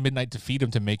wait till midnight to feed him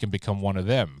to make him become one of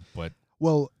them. But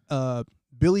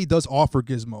Billy does offer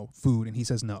Gizmo food, and he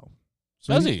says no.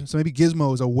 So Does maybe, he? So maybe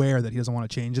Gizmo is aware that he doesn't want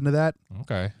to change into that.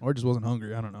 Okay. Or just wasn't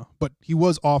hungry. I don't know. But he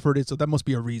was offered it, so that must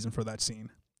be a reason for that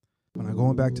scene. But now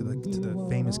going back to the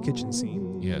famous kitchen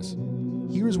scene. Yes.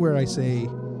 Here's where I say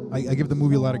I give the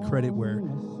movie a lot of credit where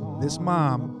this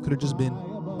mom could have just been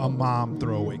a mom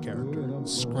throwaway character.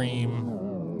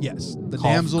 Scream. Yes. The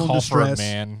damsel in distress.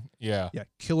 Man. Yeah. Yeah.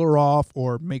 Kill her off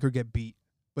or make her get beat.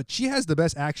 But she has the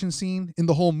best action scene in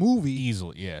the whole movie.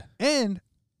 Easily, yeah. And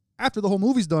after the whole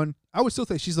movie's done, I would still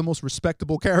say she's the most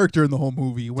respectable character in the whole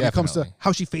movie when it comes to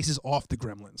how she faces off the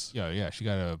Gremlins. Yeah. She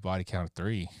got a body count of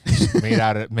 3. made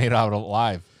out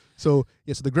alive. So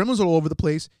the Gremlins are all over the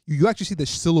place. You actually see the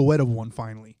silhouette of one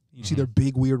finally. You see their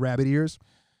big, weird rabbit ears.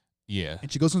 Yeah. And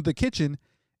she goes into the kitchen,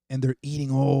 and they're eating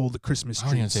all the Christmas trees.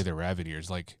 I don't even say they're rabbit ears.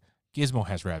 Like, Gizmo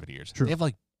has rabbit ears. True. They have,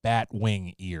 like, bat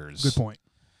wing ears. Good point.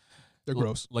 They're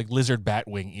gross. Like lizard bat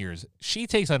wing ears. She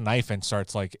takes a knife and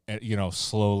starts, like,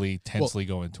 slowly, tensely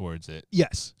going towards it.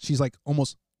 Yes. She's, like,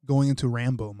 almost going into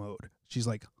Rambo mode. She's,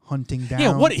 like, hunting down.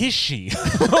 Yeah, what is she?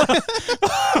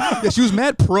 Yeah, she was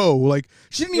mad pro. Like,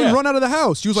 she didn't even run out of the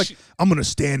house. She was like, I'm going to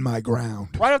stand my ground.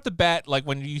 Right off the bat, like,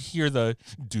 when you hear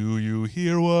do you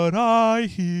hear what I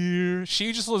hear?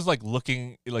 She just was, like,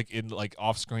 looking, like, in, like,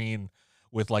 off screen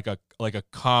with, like a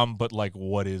calm, but, like,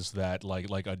 what is that?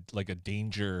 Like a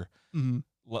danger. Mm-hmm.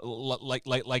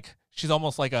 Like she's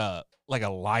almost like a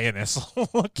lioness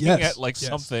looking at, like,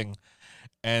 something.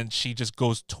 And she just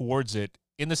goes towards it.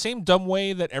 In the same dumb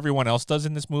way that everyone else does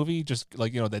in this movie, just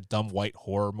like, that dumb white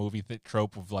horror movie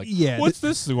trope of like, what's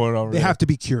this going on? They have to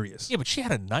be curious. Yeah, but she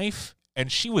had a knife,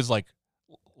 and she was like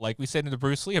we said in the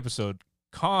Bruce Lee episode,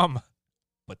 calm,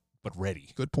 but ready.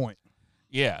 Good point.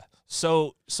 Yeah.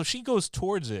 So she goes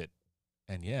towards it,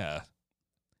 and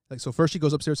so first she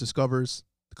goes upstairs, discovers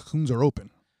the cocoons are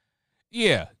open.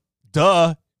 Yeah.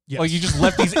 Duh. Yes. Like, you just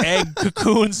left these egg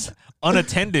cocoons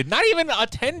unattended. Not even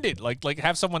attended. Like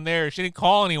have someone there. She didn't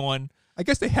call anyone. I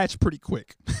guess they hatch pretty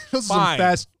quick. Those are Fine. some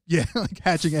fast, like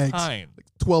hatching eggs. Fine. Like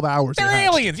 12 hours. They're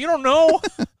aliens. You don't know.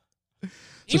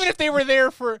 Even if they were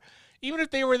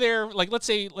there, like, let's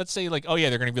say, like, oh yeah,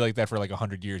 they're gonna be like that for like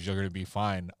 100 years. You're gonna be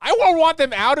fine. I won't want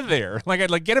them out of there. Like,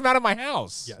 I'd get them out of my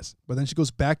house. Yes, but then she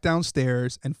goes back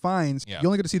downstairs and finds you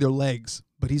only get to see their legs,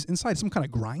 but he's inside some kind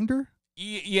of grinder.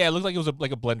 Yeah, it looked like it was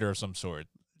like a blender of some sort.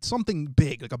 Something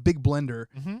big, like a big blender.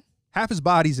 Mm-hmm. Half his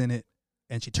body's in it,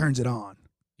 and she turns it on.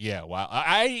 Yeah, wow.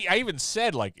 I even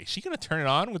said, like, is she gonna turn it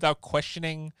on without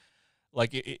questioning?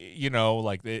 Like,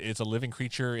 like it's a living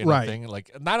creature in a thing.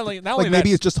 Like, not only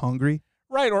maybe it's just hungry.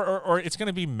 Right, or it's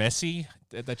gonna be messy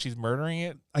that she's murdering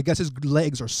it. I guess his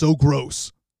legs are so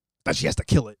gross that she has to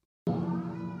kill it.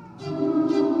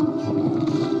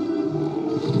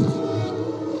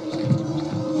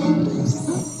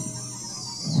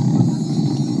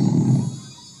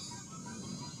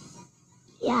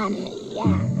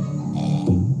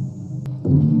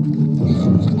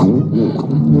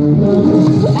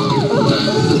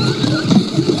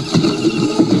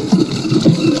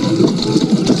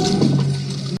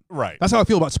 Right. That's how I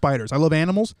feel about spiders. I love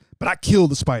animals, but I kill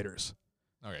the spiders.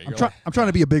 Okay, I'm trying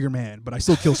to be a bigger man, but I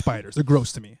still kill spiders. They're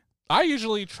gross to me. I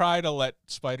usually try to let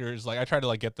spiders, I try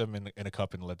to get them in a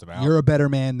cup and let them out. You're a better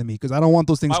man than me because I don't want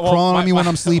those things crawling on me when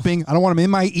I'm sleeping. I don't want them in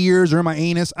my ears or in my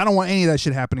anus. I don't want any of that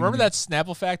shit happening. Remember that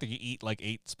Snapple fact that you eat like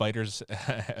 8 spiders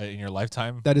in your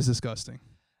lifetime? That is disgusting.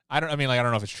 I don't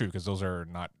know if it's true because those are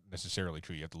not necessarily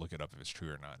true. You have to look it up if it's true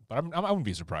or not. But I wouldn't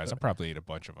be surprised. I probably ate a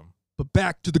bunch of them. But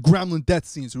back to the gremlin death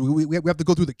scenes. We have to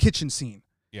go through the kitchen scene.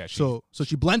 Yeah. So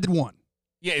she blended one.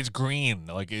 Yeah, it's green,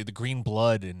 like the green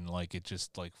blood, and like it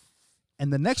just like.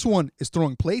 And the next one is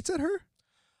throwing plates at her.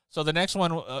 So the next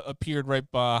one appeared right,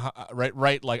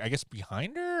 like I guess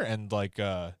behind her, and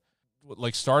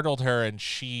like startled her, and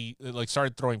she like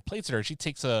started throwing plates at her. She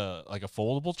takes a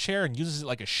foldable chair and uses it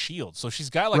like a shield. So she's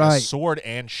got like a sword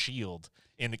and shield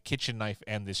in the kitchen knife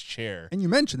and this chair. And you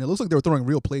mentioned it looks like they were throwing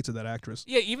real plates at that actress.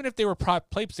 Yeah, even if they were prop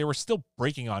plates, they were still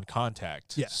breaking on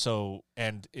contact. Yeah. So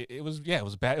And it was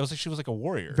bad. It was like she was like a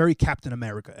warrior. Very Captain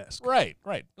America-esque. Right.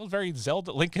 It was very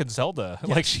Lincoln Zelda.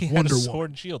 Yes, like she had Wonder a sword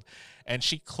Woman. and shield, and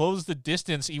she closed the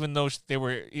distance even though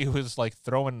it was like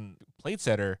throwing plates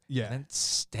at her. Yeah. And then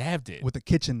stabbed it With a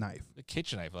kitchen knife. the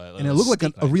kitchen knife. And it looked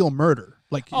like a real murder.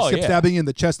 Like, he kept stabbing you in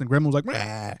the chest, and Gremlin was like,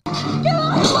 "Meh."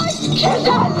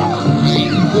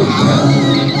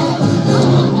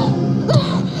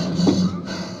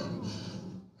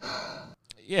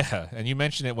 Yeah, and you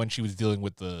mentioned it when she was dealing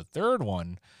with the third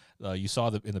one. You saw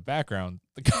in the background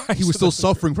the guy. He was still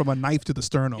suffering from a knife to the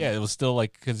sternum. Yeah, it was still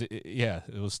like it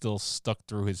was still stuck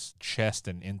through his chest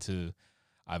and into,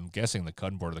 I'm guessing, the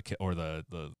cutting board or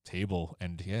the table,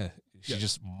 and she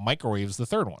just microwaves the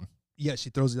third one. Yeah, she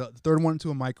throws the third one into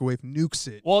a microwave, nukes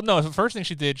it. Well, no, the first thing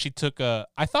she did, she took I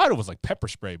thought it was like pepper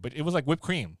spray, but it was like whipped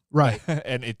cream, Right.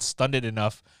 and it stunned it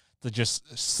enough to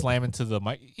just slam into the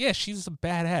mic. Yeah, she's a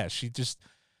badass.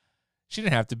 She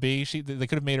didn't have to be. They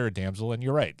could have made her a damsel, and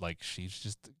you're right. Like, she's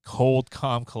just cold,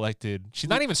 calm, collected. She's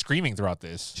not even screaming throughout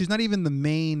this. She's not even the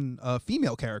main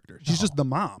female character. She's just the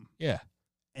mom. Yeah.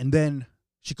 And then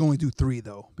she can only do 3,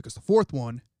 though, because the fourth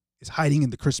one is hiding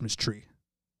in the Christmas tree.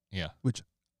 Yeah. Which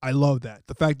I love that.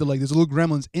 The fact that, like, there's little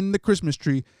gremlins in the Christmas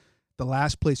tree, the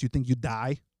last place you think you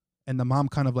die, and the mom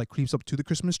kind of, like, creeps up to the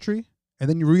Christmas tree, and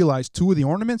then you realize 2 of the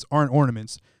ornaments aren't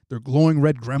ornaments. They're glowing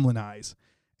red gremlin eyes.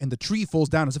 And the tree falls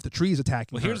down as if the tree is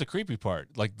attacking her. Here's the creepy part.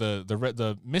 Like,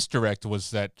 the misdirect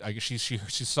was that I guess she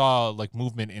saw like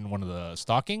movement in one of the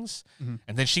stockings, and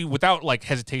then she, without like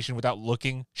hesitation, without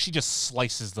looking, she just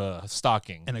slices the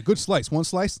stocking. And a good slice. One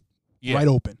slice, right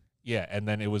open. Yeah, and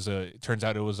then it turns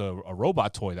out it was a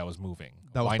robot toy that was moving.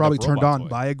 That was probably turned on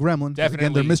by a gremlin. Definitely.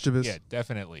 Again, they're mischievous. Yeah,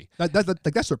 definitely.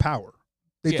 That's their power.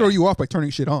 They throw you off by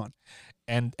turning shit on.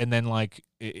 And then like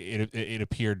it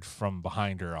appeared from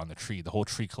behind her on the tree. The whole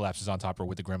tree collapses on top of her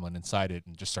with the gremlin inside it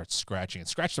and just starts scratching. It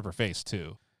scratched up her face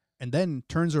too. And then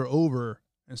turns her over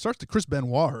and starts to Chris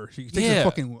Benoit her. She takes a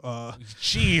fucking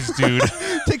jeez, dude.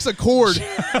 Takes a cord,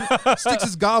 sticks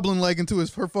his goblin leg into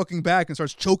her fucking back and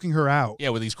starts choking her out. Yeah,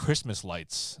 with these Christmas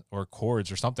lights or cords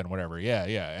or something, whatever. Yeah.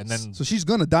 And then so she's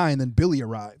gonna die, and then Billy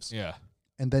arrives. Yeah.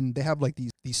 And then they have like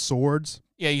these swords.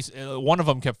 Yeah, one of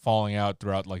them kept falling out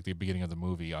throughout like the beginning of the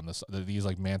movie on these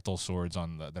like mantle swords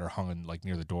that are hung in, like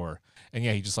near the door. And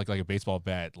yeah, he just like a baseball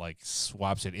bat like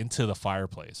swaps it into the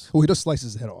fireplace. Well, he just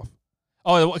slices his head off.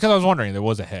 Oh, because I was wondering, there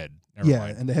was a head. Never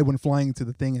mind. And the head went flying into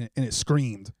the thing, and it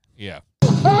screamed. Yeah.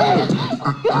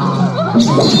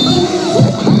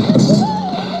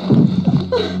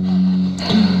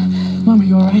 Mom, are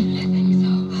you all right?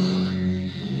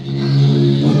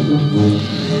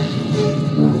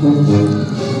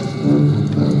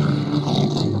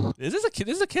 Is this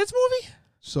a kids movie?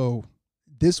 So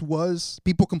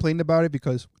people complained about it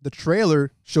because the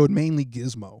trailer showed mainly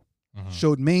Gizmo,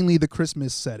 showed mainly the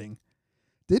Christmas setting,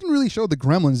 didn't really show the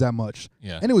Gremlins that much.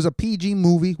 Yeah. And it was a PG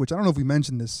movie, which I don't know if we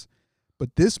mentioned this, but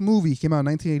this movie came out in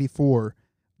 1984,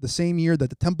 the same year that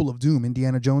the Temple of Doom,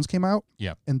 Indiana Jones, came out.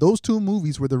 Yeah. And those 2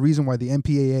 movies were the reason why the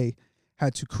MPAA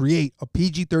had to create a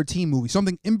PG-13 movie,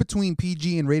 something in between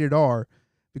PG and rated R,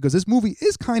 because this movie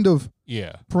is kind of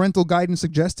parental guidance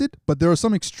suggested, but there was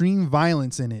some extreme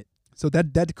violence in it. So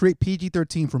that to create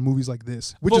PG-13 for movies like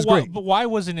this, which is great. But why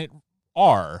wasn't it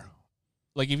R?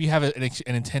 Like, if you have an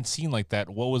intense scene like that,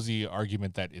 what was the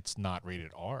argument that it's not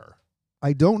rated R?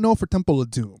 I don't know for Temple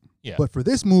of Doom. Yeah. But for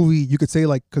this movie, you could say,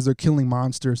 like, because they're killing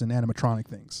monsters and animatronic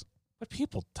things. But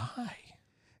people die.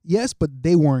 Yes, but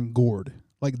they weren't gored.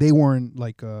 Like, they weren't,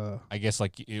 like... I guess,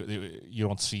 like, you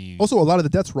don't see... Also, a lot of the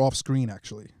deaths were off-screen,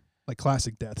 actually. Like,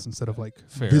 classic deaths instead of, like,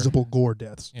 visible gore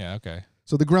deaths. Yeah, okay.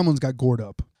 So the Gremlins got gored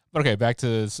up. But, okay, back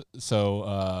to...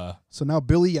 So now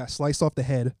Billy, sliced off the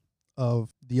head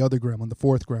of the other gremlin, the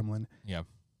fourth gremlin. Yeah.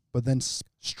 But then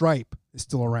Stripe is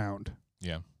still around.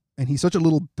 Yeah. And he's such a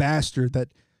little bastard that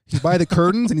he's by the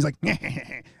curtains and he's like,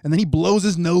 and then he blows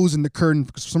his nose in the curtain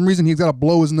because for some reason he's got to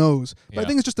blow his nose. But I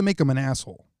think it's just to make him an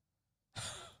asshole.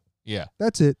 Yeah.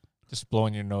 That's it. Just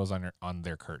blowing your nose on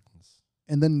their curtains.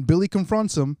 And then Billy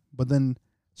confronts him, but then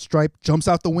Stripe jumps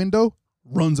out the window,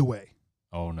 runs away.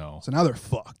 Oh, no. So now they're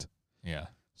fucked. Yeah.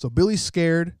 So Billy's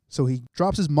scared, so he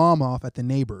drops his mom off at the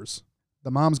neighbors. The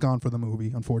mom's gone for the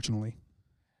movie, unfortunately.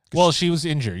 Well, she was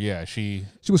injured, yeah. She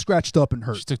was scratched up and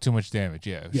hurt. She took too much damage,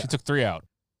 yeah. She took 3 out.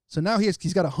 So now he's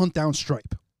got to hunt down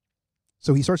Stripe.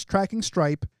 So he starts tracking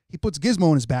Stripe. He puts Gizmo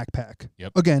in his backpack.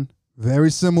 Yep. Again, very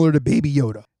similar to Baby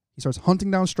Yoda. He starts hunting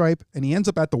down Stripe, and he ends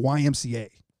up at the YMCA,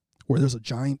 where there's a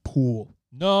giant pool.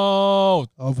 No!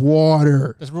 Of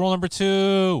water. That's rule number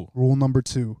 2. Rule number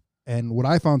 2. And what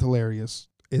I found hilarious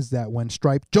is that when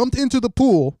Stripe jumped into the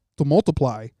pool to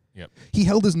multiply, Yep. He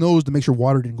held his nose to make sure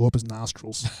water didn't go up his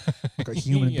nostrils, like a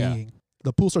human being.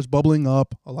 The pool starts bubbling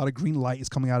up. A lot of green light is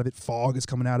coming out of it. Fog is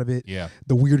coming out of it. Yeah.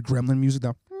 The weird gremlin music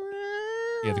now.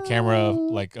 Yeah, the camera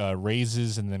like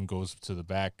raises and then goes to the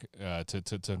back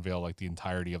to unveil like the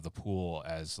entirety of the pool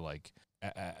as like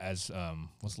as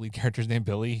what's the lead character's name?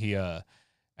 Billy. He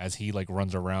as he like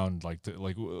runs around like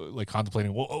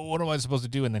contemplating what am I supposed to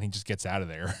do, and then he just gets out of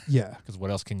there. Yeah. Because what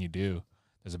else can you do?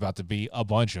 There's about to be a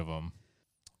bunch of them.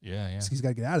 Yeah. So he's got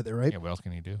to get out of there, right? Yeah. What else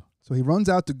can he do? So he runs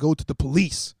out to go to the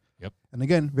police. Yep. And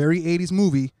again, very 80s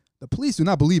movie. The police do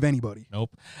not believe anybody.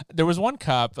 Nope. There was one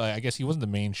cop. I guess he wasn't the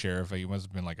main sheriff. He must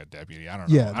have been like a deputy. I don't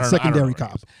know. Yeah, the secondary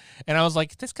cop. And I was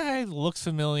like, this guy looks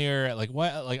familiar. Like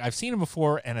what? Like I've seen him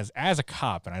before, and as a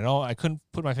cop, and I couldn't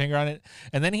put my finger on it.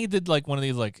 And then he did like one of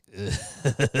these like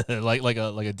like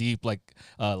a deep like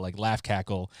laugh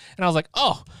cackle, and I was like,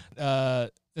 oh,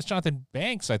 that's Jonathan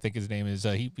Banks, I think his name is.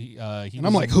 He and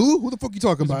I'm like, who? Who the fuck you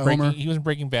talking about, Homer? He was in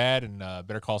Breaking Bad and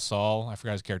Better Call Saul. I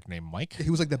forgot his character name, Mike. He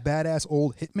was like the badass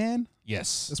old hitman.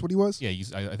 Yes, that's what he was. Yeah,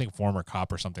 he's I think former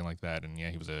cop or something like that. And yeah,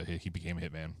 he became a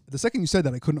hitman. The second you said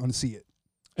that, I couldn't unsee it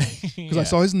because Yeah. I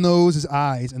saw his nose, his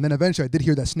eyes, and then eventually I did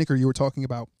hear that snicker you were talking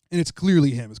about, and it's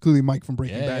clearly him. It's clearly Mike from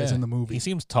Breaking Bad is in the movie. He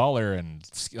seems taller and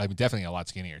definitely a lot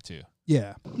skinnier too.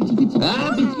 Yeah. Be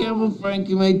careful, Frank.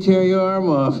 You may tear your arm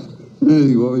off.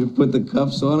 You want me to put the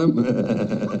cuffs on him?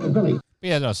 But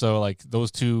yeah, no. So like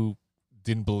those two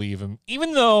didn't believe him,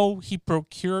 even though he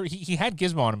had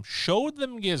Gizmo on him, showed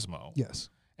them Gizmo.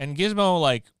 Yes. And Gizmo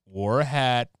like wore a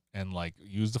hat and like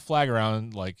used the flag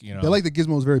around, like They like that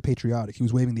Gizmo was very patriotic. He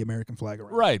was waving the American flag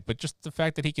around. Right, but just the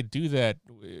fact that he could do that,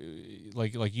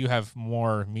 like you have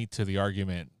more meat to the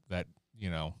argument that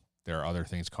there are other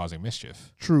things causing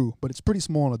mischief. True, but it's pretty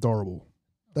small and adorable.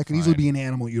 That could easily be an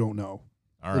animal you don't know.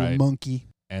 All Little right, monkey.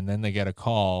 And then they get a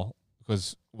call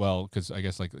because I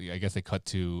guess they cut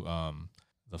to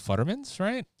the Futtermans,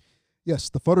 right? Yes,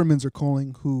 the Futtermans are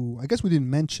calling. Who I guess we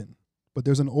didn't mention, but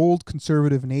there's an old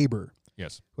conservative neighbor.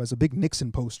 Yes, who has a big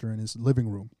Nixon poster in his living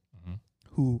room,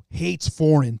 who hates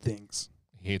foreign things.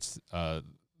 He hates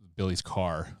Billy's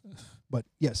car. But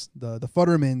yes, the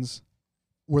Futtermans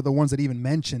were the ones that even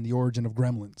mentioned the origin of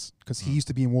Gremlins, because he used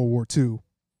to be in World War II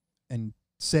and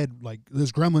said, like,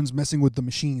 there's Gremlins messing with the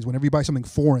machines. Whenever you buy something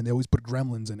foreign, they always put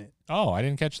Gremlins in it. Oh, I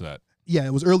didn't catch that. Yeah,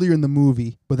 it was earlier in the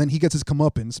movie, but then he gets his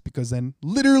comeuppance because then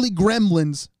literally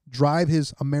Gremlins drive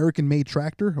his American-made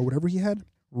tractor or whatever he had,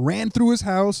 ran through his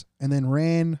house, and then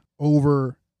ran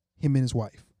over him and his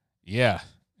wife. Yeah,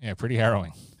 pretty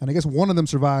harrowing. And I guess one of them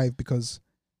survived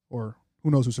or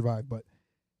who knows who survived, but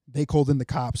they called in the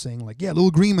cops saying, like, yeah, little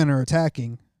green men are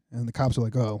attacking. And the cops are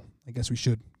like, oh, I guess we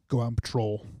should go out and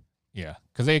patrol. Yeah,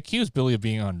 because they accused Billy of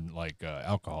being on, like,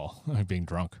 alcohol, being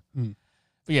drunk. Mm.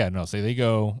 But yeah, no, so they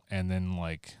go, and then,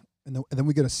 like... And then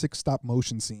we get a 6 stop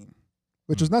motion scene,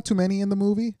 which was not too many in the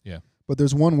movie. Yeah. But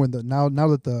there's one when now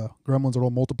that the gremlins are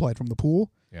all multiplied from the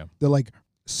pool, they're, like,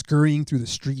 scurrying through the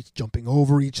streets, jumping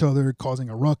over each other, causing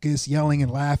a ruckus, yelling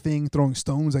and laughing, throwing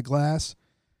stones at glass.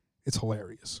 It's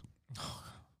hilarious.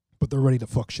 But they're ready to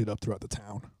fuck shit up throughout the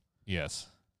town. Yes.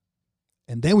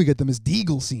 And then we get the Miss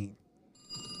Deagle scene.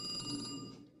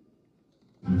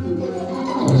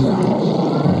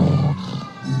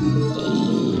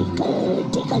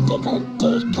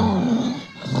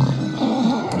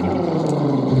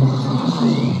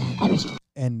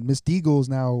 And Miss Deagle's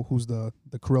now, who's the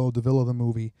Cruella de Vil of the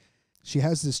movie, she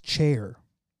has this chair.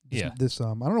 This I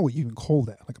don't know what you even call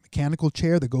that, like a mechanical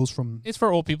chair that goes from. It's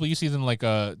for old people. You see them like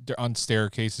they're on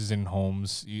staircases in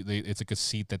homes. It's like a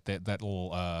seat that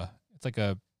little it's like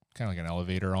a kind of like an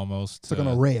elevator almost. It's like on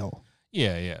a rail.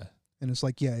 Yeah. And it's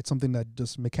like it's something that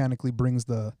just mechanically brings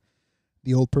the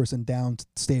old person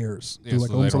downstairs through like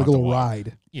almost like a little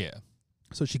ride. Yeah.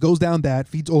 So she goes down that,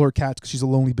 feeds all her cats because she's a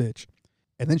lonely bitch,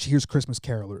 and then she hears Christmas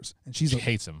carolers, and she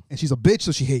hates them. And she's a bitch,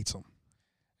 so she hates them.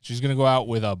 She's gonna go out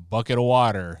with a bucket of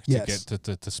water to Yes. get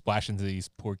to splash into these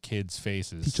poor kids'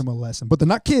 faces. Teach them a lesson, but they're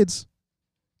not kids.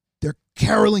 They're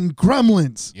caroling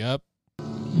gremlins. Yep. I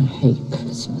hate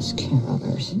Christmas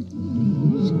carolers.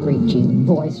 Screeching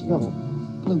voice, little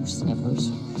blue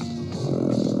sniffers.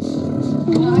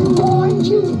 I warned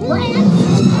you,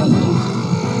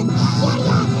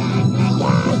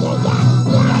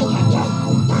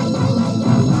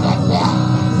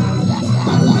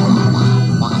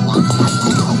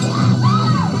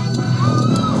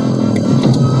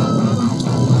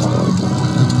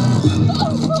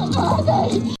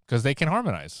 Because they can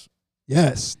harmonize.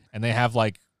 Yes. And they have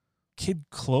like kid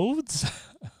clothes.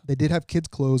 They did have kids'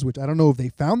 clothes, which I don't know if they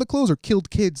found the clothes or killed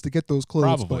kids to get those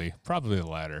clothes. Probably the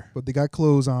latter. But they got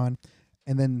clothes on.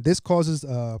 And then this causes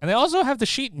And they also have the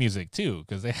sheet music too,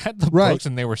 because they had the Right. books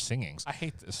and they were singing. I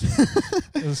hate this.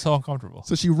 It was so uncomfortable.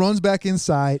 So she runs back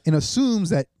inside and assumes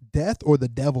that death or the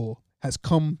devil has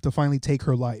come to finally take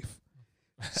her life.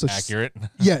 So Accurate.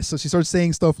 Yes. So she starts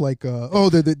saying stuff like, "Oh,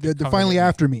 they're finally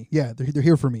after me. Yeah, they're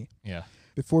here for me." Yeah.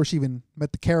 Before she even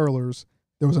met the carolers,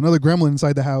 there was another gremlin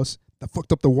inside the house that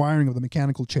fucked up the wiring of the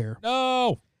mechanical chair.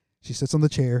 No. She sits on the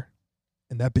chair,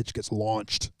 and that bitch gets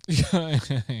launched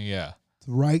Yeah.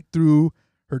 right through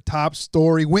her top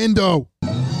story window.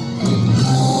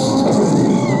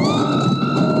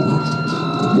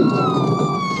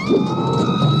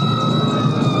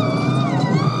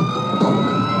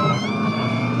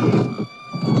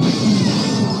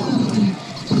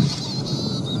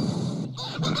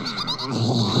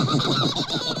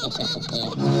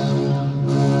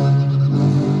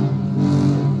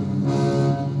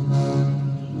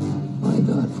 My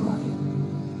God, Friday.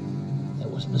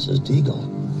 That was Mrs. Deagle.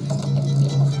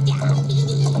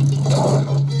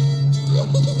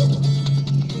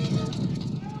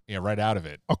 Yeah, right out of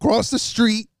it. Across the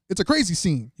street, it's a crazy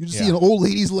scene. You just see Yeah. an old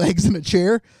lady's legs in a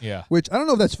chair. Yeah. Which I don't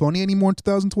know if that's funny anymore in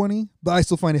 2020, but I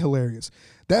still find it hilarious.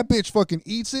 That bitch fucking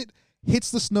eats it, hits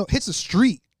the snow, hits the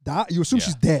street. You assume Yeah.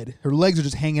 she's dead. Her legs are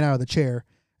just hanging out of the chair,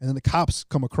 and then the cops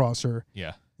come across her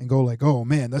Yeah. and go like, "Oh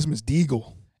man, that's Miss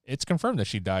Deagle." It's confirmed that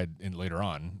she died later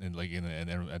on, at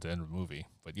the end of the movie.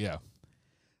 But yeah.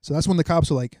 So that's when the cops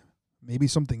are like, maybe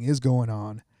something is going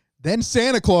on. Then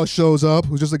Santa Claus shows up,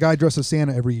 who's just a guy dressed as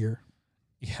Santa every year,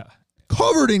 Yeah.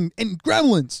 covered in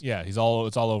gremlins. Yeah. It's all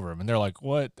over him, and they're like,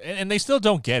 "What?" And they still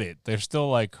don't get it. They're still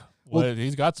like, "What? Well-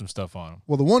 He's got some stuff on him."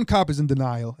 Well, the one cop is in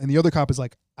denial, and the other cop is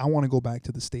like, "I want to go back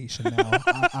to the station now.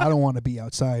 I don't want to be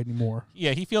outside anymore."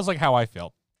 Yeah, he feels like how I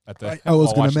felt at the. I was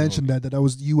while going watching to the mention movie. that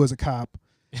was you as a cop.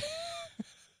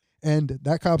 And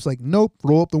that cop's like, "Nope,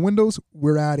 roll up the windows.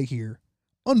 We're out of here."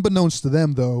 Unbeknownst to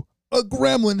them, though, a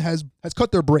gremlin has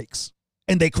cut their brakes,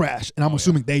 and they crash. And I'm Oh, yeah.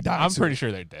 assuming they die. I'm too. pretty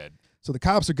sure they're dead. So the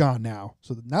cops are gone now.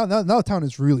 So now the town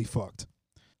is really fucked.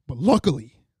 But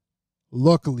luckily,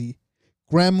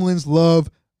 gremlins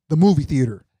love the movie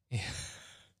theater. Yeah.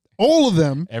 All of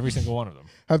them Every single one of them.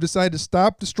 have decided to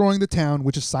stop destroying the town,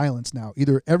 which is silence now.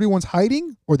 Either everyone's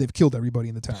hiding or they've killed everybody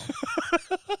in the town.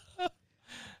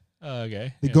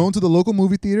 Okay. They yeah. go into the local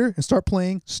movie theater and start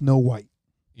playing Snow White.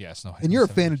 Yes. No. And you're a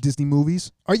fan of Disney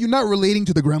movies. Are you not relating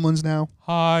to the Gremlins now?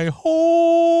 Hi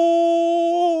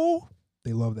ho.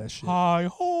 They love that shit. Hi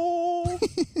ho.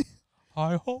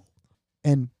 Hi ho.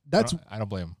 And that's, I don't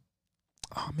blame him.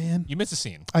 oh man, You missed a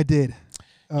scene. I did.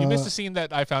 You missed a scene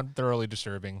that I found thoroughly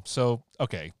disturbing. So,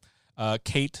 okay.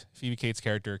 Kate, Phoebe Cates'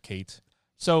 character, Kate.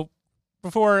 So,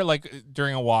 before, like,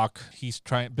 during a walk,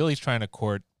 Billy's trying to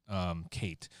court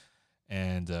Kate,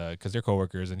 and because they're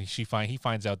coworkers, and he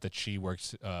finds out that she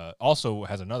works, also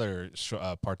has another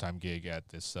part-time gig at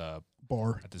this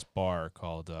bar.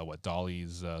 called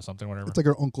Dolly's something, whatever. It's like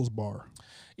her uncle's bar.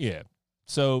 Yeah.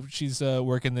 So she's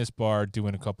working this bar,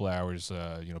 doing a couple hours,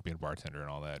 being a bartender and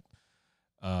all that.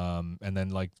 And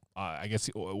then I guess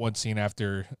one scene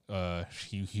after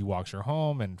he walks her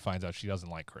home and finds out she doesn't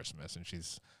like Christmas, and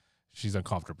she's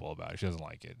uncomfortable about it. She doesn't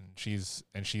like it,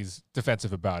 and she's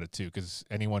defensive about it too, because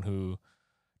anyone who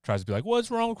tries to be like, "What's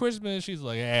wrong with Christmas?" she's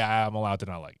like, "Hey, I'm allowed to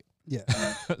not like it." Yeah.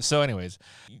 So, anyways,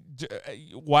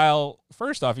 while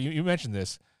first off, you mentioned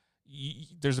this,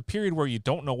 there's a period where you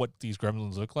don't know what these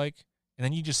gremlins look like, and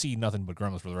then you just see nothing but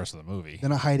gremlins for the rest of the movie. They're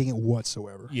not hiding it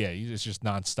whatsoever. Yeah, it's just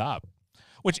nonstop,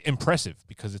 which impressive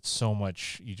because it's so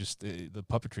much. The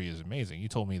puppetry is amazing. You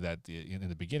told me that in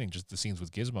the beginning, just the scenes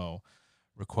with Gizmo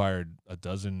required a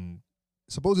dozen.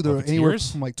 Supposedly there are anywhere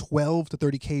Puppeteers? from like 12 to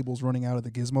 30 cables running out of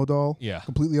the Gizmo doll. Yeah.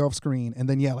 Completely off screen. And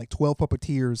then, like 12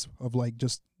 puppeteers of like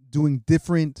just doing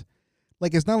different,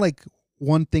 like it's not like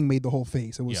one thing made the whole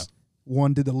face. It was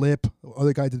one did the lip, the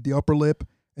other guy did the upper lip,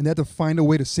 and they had to find a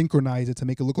way to synchronize it to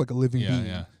make it look like a living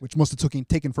being, which must have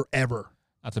taken forever.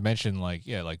 Not to mention, like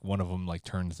one of them like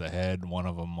turns the head, one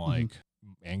of them like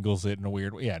angles it in a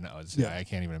weird way. Yeah, no, I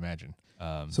can't even imagine.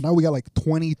 So now we got like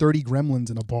 20, 30 gremlins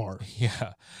in a bar.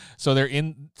 Yeah. So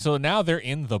now they're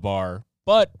in the bar,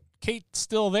 but Kate's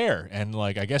still there, and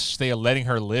like I guess they are letting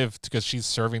her live because she's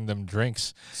serving them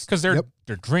drinks because they're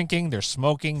drinking, they're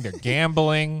smoking, they're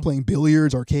gambling, playing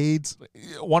billiards, arcades.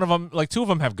 One of them, like two of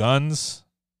them, have guns.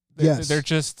 Yes. They're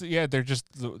just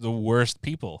the worst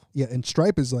people. Yeah, and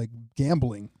Stripe is like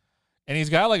gambling. And he's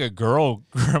got like a girl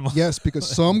gremlin. Yes, because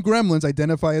some gremlins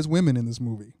identify as women in this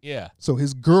movie. Yeah. So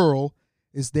his girl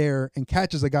is there and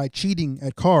catches a guy cheating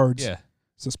at cards. Yeah.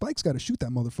 So Spike's got to shoot that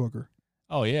motherfucker.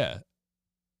 Oh, yeah.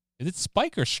 Is it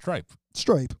Spike or Stripe?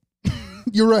 Stripe.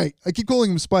 You're right. I keep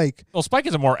calling him Spike. Well, Spike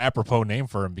is a more apropos name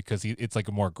for him because it's like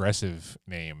a more aggressive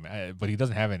name, but he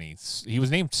doesn't have any. He was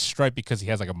named Stripe because he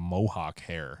has like a mohawk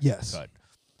hair. Yes. Cut.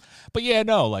 But yeah,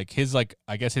 no, like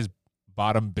I guess his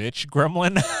bottom bitch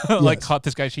gremlin like caught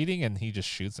this guy cheating and he just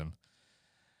shoots him.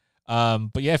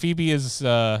 But yeah, Phoebe is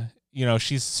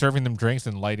she's serving them drinks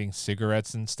and lighting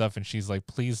cigarettes and stuff, and she's like,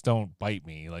 please don't bite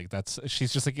me. Like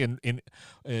she's just like in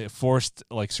forced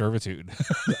like servitude.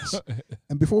 Yes.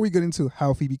 And before we get into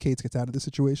how Phoebe Cates gets out of this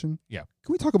situation, yeah,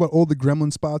 can we talk about all the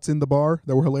gremlin spots in the bar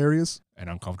that were hilarious and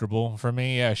uncomfortable for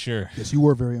me? Yeah, sure. Yes, you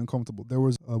were very uncomfortable. There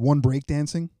was one break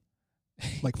dancing,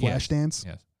 like flash dance,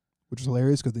 yes, which was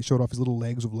hilarious because they showed off his little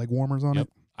legs with leg warmers on it.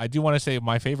 I do want to say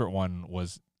my favorite one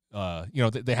was,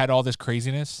 they had all this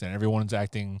craziness and everyone's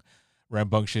acting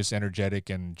rambunctious, energetic,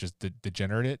 and just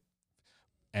degenerate.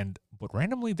 But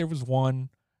randomly there was one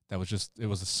that was it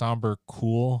was a somber,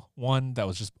 cool one that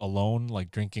was just alone,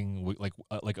 like drinking,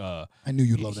 I knew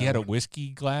you'd love that. He had one. a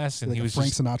whiskey glass, and like he was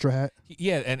Frank Sinatra hat.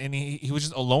 And he was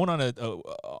just alone on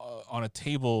a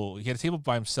table. He had a table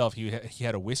by himself. He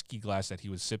had a whiskey glass that he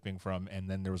was sipping from, and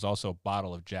then there was also a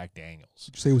bottle of Jack Daniels.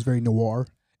 Did you say it was very noir?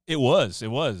 It was,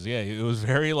 yeah. It was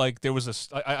very like there was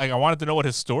I wanted to know what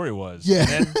his story was. Yeah.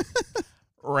 And then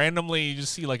randomly you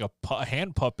just see like a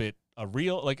hand puppet, a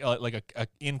real like a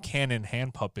in canon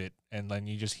hand puppet, and then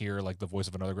you just hear like the voice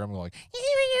of another gremlin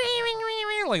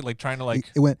like trying to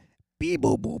like it went beep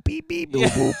boop boop beep beep boop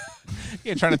boop.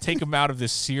 Yeah, trying to take him out of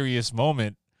this serious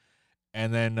moment,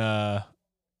 and then I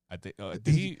think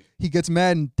he gets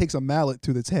mad and takes a mallet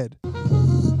to its head.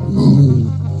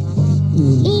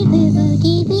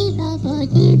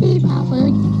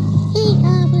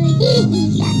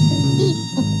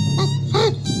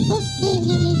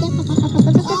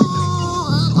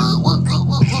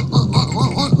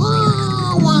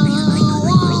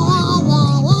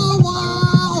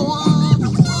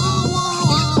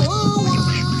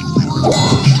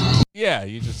 Yeah,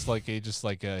 he just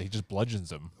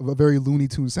bludgeons him. A very Looney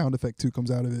Tunes sound effect too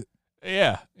comes out of it.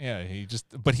 Yeah,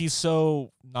 but he's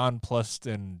so nonplussed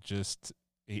and just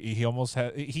he almost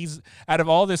he's out of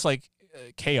all this like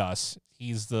chaos.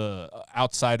 He's the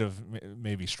outside of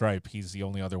maybe Stripe. He's the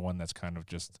only other one that's kind of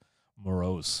just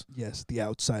morose. Yes, the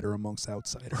outsider amongst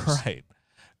outsiders. Right,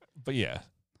 but yeah.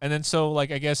 And then so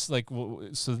like I guess like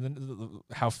so then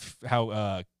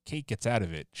how Kate gets out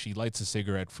of it. She lights a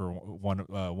cigarette for one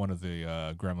of the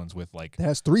gremlins with like it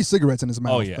has 3 cigarettes in his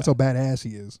mouth. Oh yeah, that's how badass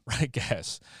he is. I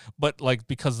guess. But like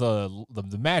because the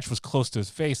match was close to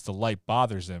his face, the light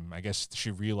bothers him. I guess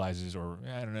she realizes, or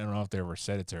I don't know if they ever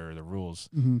said it to her, the rules.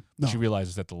 Mm-hmm. No. She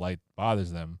realizes that the light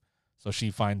bothers them, so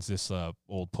she finds this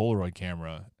old Polaroid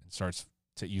camera and starts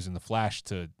using the flash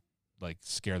to like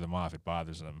scare them off. It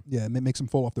bothers them. Yeah, it makes them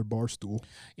fall off their bar stool.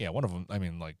 Yeah, one of them. I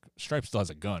mean, like Stripe still has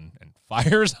a gun and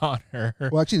fires on her.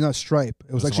 Well, actually, not Stripe.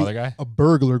 It was actually guy? A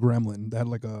burglar gremlin that had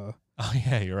like a. Oh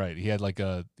yeah, you're right. He had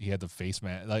the face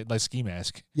mask, like ski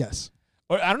mask. Yes.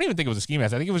 Or I don't even think it was a ski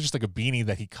mask. I think it was just like a beanie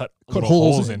that he cut little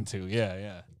holes into.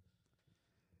 Yeah.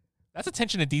 That's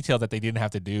attention to detail that they didn't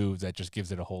have to do. That just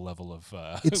gives it a whole level of.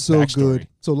 It's so backstory. good.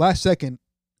 So last second,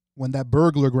 when that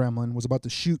burglar gremlin was about to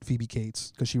shoot Phoebe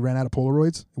Cates because she ran out of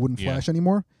Polaroids, it wouldn't flash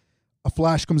anymore. A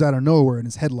flash comes out of nowhere in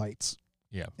his headlights.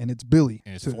 Yeah. And it's Billy.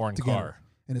 In his foreign car.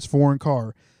 In his foreign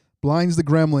car. Blinds the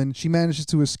gremlin. She manages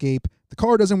to escape. The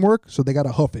car doesn't work, so they got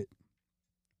to huff it.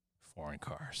 Foreign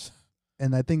cars.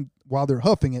 And I think while they're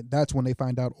huffing it, that's when they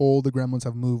find out all the gremlins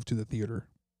have moved to the theater.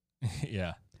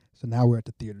 Yeah. So now we're at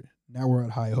the theater. Now we're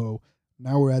at Hi-Ho.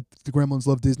 Now we're at the Gremlins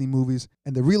love Disney movies,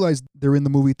 and they realize they're in the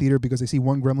movie theater because they see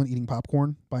one gremlin eating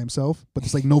popcorn by himself, but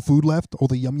there's like no food left. All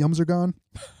the yum-yums are gone.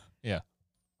 Yeah.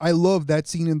 I love that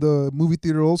scene in the movie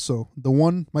theater also.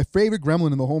 My favorite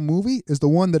gremlin in the whole movie is the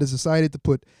one that has decided to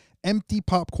put empty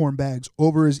popcorn bags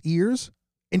over his ears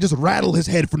and just rattle his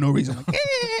head for no reason.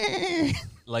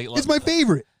 Like, it's my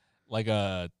favorite. Like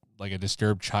a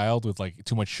disturbed child with like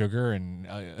too much sugar and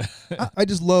I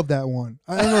just love that one.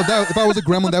 I don't know if I was a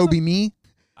gremlin, that would be me.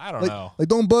 I don't know. Like,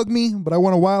 don't bug me, but I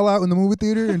want to wild out in the movie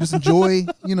theater and just enjoy.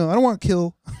 I don't want to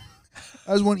kill.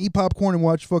 I just want to eat popcorn and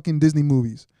watch fucking Disney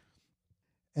movies.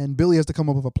 And Billy has to come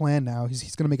up with a plan now.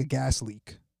 He's going to make a gas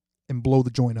leak and blow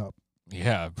the joint up.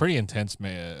 Yeah, pretty intense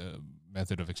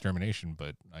method of extermination,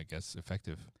 but I guess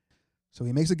effective. So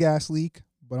he makes a gas leak,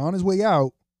 but on his way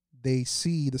out, they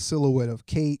see the silhouette of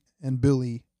Kate and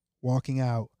Billy walking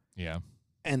out. Yeah.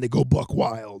 And they go buck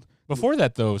wild. Before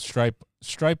that, though, Stripe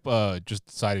just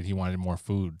decided he wanted more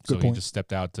food. Good so point. He just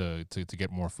stepped out to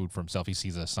get more food for himself. He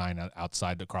sees a sign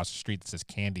outside across the street that says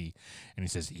candy, and he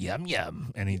says, yum,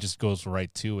 yum. And he just goes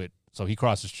right to it. So he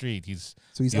crosses the street. He's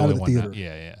out of the theater.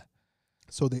 Yeah.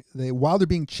 So they while they're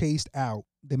being chased out,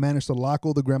 they manage to lock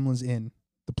all the gremlins in.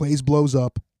 The place blows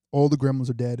up. All the gremlins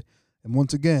are dead. And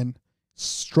once again,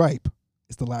 Stripe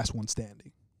is the last one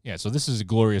standing. Yeah, so this is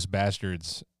Glorious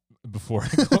Bastards before,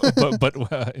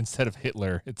 but instead of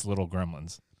Hitler, it's little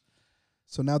gremlins.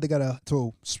 So now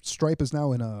so Stripe is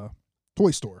now in a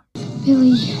toy store.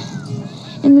 Billy,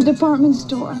 in the department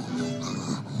store.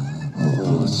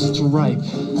 Oh, Stripe.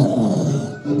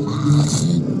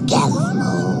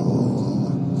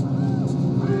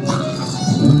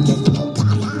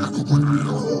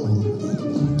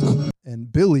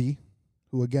 And Billy,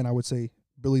 who again I would say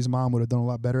Billy's mom would have done a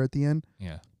lot better at the end.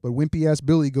 Yeah. But wimpy ass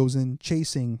Billy goes in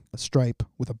chasing a Stripe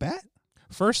with a bat.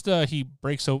 First, he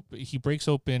breaks open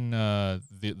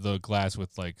the glass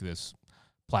with like this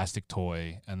plastic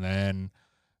toy, and then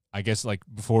I guess like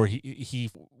before he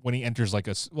when he enters like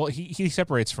he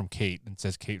separates from Kate and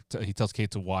says he tells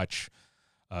Kate to watch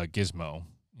Gizmo,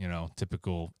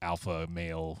 typical alpha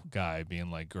male guy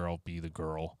being like, girl, be the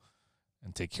girl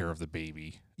and take care of the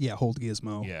baby. Yeah, hold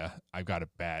Gizmo. Yeah, I've got a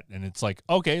bat, and it's like,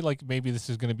 okay, like maybe this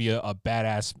is gonna be a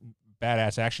badass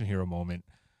action hero moment.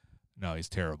 No, he's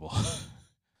terrible.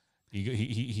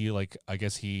 He like, I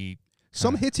guess he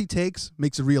some hits he takes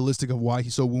makes it realistic of why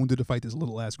he's so wounded to fight this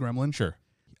little ass gremlin. Sure.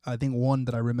 I think one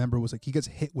that I remember was like he gets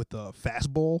hit with a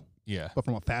fastball. Yeah. But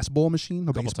from a fastball machine, a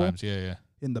couple baseball. times, yeah.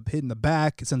 In the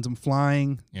back, it sends him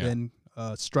flying. Yeah. Then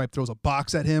Stripe throws a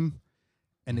box at him,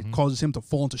 and it causes him to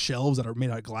fall into shelves that are made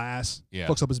out of glass. Yeah.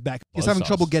 Fucks up his back. He's Buzzsaws. having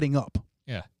trouble getting up.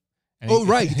 Yeah. And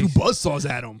Right. He threw buzzsaws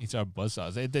at him. He threw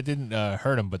buzzsaws. It didn't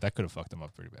hurt him, but that could have fucked him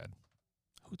up pretty bad.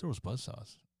 Who throws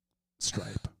buzzsaws?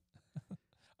 Stripe.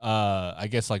 I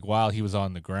guess like while he was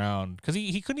on the ground, because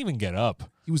he couldn't even get up.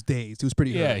 He was dazed. He was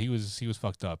pretty hurt. He was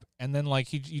fucked up. And then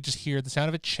like you just hear the sound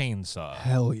of a chainsaw.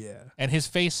 Hell yeah. And his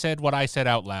face said what I said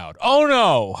out loud. Oh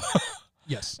no.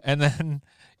 Yes. And then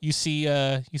you see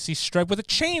Stripe with a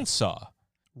chainsaw.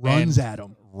 Runs at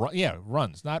him.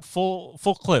 Runs. Not full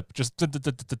clip. Just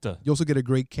You also get a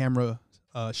great camera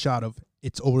shot of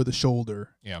it's over the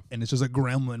shoulder. Yeah. And it's just a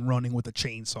gremlin running with a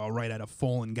chainsaw right at a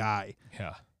fallen guy.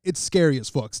 Yeah. It's scary as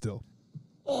fuck still.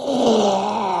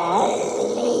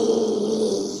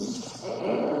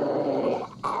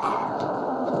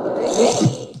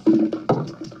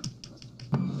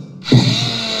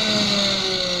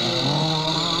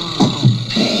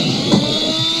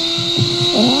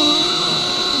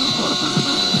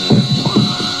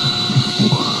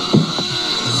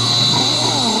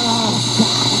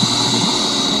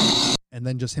 And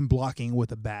then just him blocking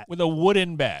with a bat. With a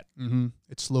wooden bat. Mm-hmm.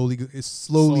 It's slowly being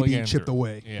getting chipped through.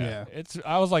 away. Yeah.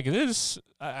 I was like, this.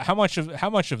 How much of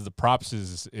the props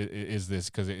is this?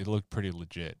 Because it looked pretty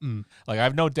legit. Like I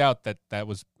have no doubt that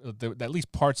was at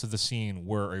least parts of the scene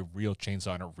were a real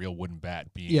chainsaw and a real wooden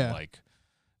bat being like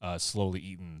slowly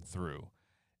eaten through,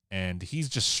 and he's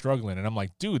just struggling. And I'm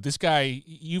like, dude, this guy,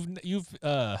 you've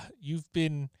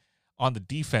been on the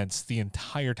defense the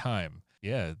entire time.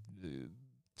 Yeah.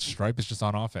 Stripe is just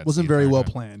on offense. Wasn't very well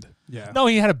planned. Yeah. No,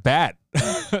 he had a bat.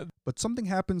 But something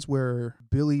happens where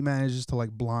Billy manages to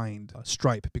like blind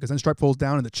Stripe, because then Stripe falls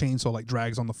down and the chainsaw like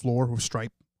drags on the floor with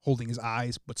Stripe holding his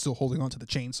eyes but still holding onto the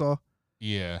chainsaw.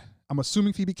 Yeah. I'm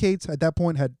assuming Phoebe Cates at that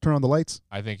point had turned on the lights.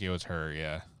 I think it was her,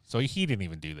 yeah. So he didn't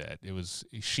even do that. It was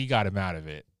she got him out of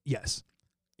it. Yes.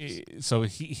 So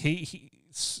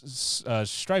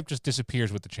Stripe just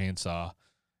disappears with the chainsaw.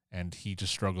 And he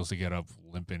just struggles to get up,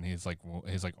 limping. His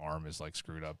arm is like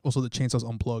screwed up. Also, the chainsaw's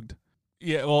unplugged.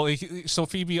 Yeah, well, so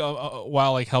Phoebe,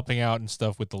 while like helping out and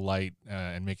stuff with the light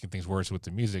and making things worse with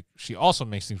the music, she also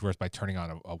makes things worse by turning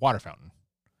on a water fountain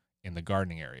in the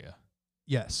gardening area.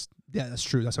 Yes, yeah, that's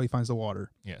true. That's how he finds the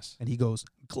water. Yes, and he goes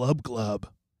glub glub,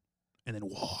 and then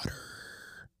water.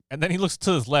 And then he looks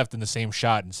to his left in the same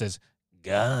shot and says,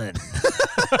 "Gun."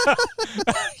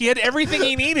 He had everything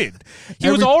he needed. He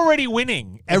was already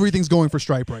winning. Everything's going for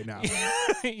Stripe right now.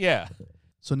 Yeah.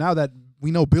 So now that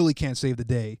we know Billy can't save the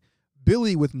day,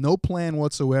 Billy, with no plan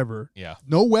whatsoever,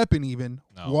 no weapon even,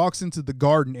 walks into the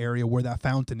garden area where that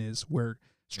fountain is, where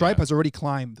Stripe has already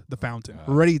climbed the fountain,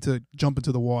 ready to jump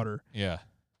into the water. Yeah.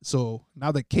 So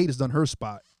now that Kate has done her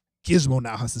spot, Gizmo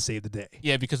now has to save the day.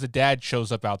 Yeah, because the dad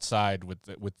shows up outside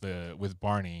with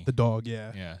Barney. The dog,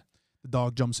 yeah. Yeah. The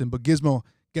dog jumps in, but Gizmo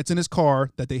gets in his car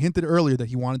that they hinted earlier that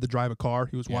he wanted to drive a car.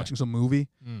 He was watching some movie.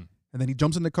 And then he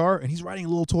jumps in the car and he's riding a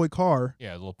little toy car.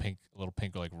 Yeah, a little pink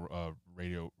like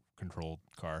radio controlled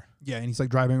car. Yeah, and he's like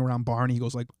driving around Barney. He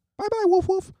goes like, "Bye-bye, woof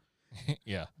woof."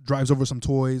 Yeah. Drives over some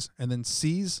toys and then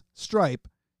sees Stripe,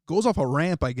 goes off a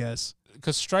ramp, I guess.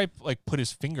 Because Stripe like put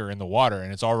his finger in the water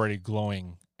and it's already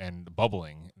glowing and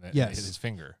bubbling. Yes. His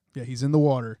finger. Yeah, he's in the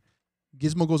water.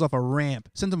 Gizmo goes off a ramp,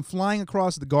 sends him flying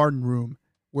across the garden room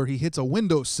where he hits a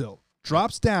windowsill,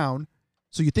 drops down.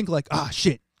 So you think like,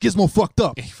 shit, Gizmo fucked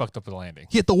up. He fucked up the landing.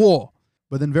 He hit the wall.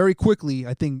 But then very quickly,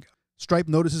 I think Stripe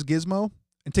notices Gizmo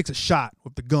and takes a shot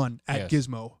with the gun at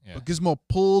Gizmo. Yeah. But Gizmo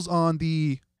pulls on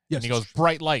the... Yes, And he goes,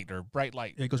 bright light. Yeah,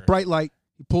 he goes, bright light.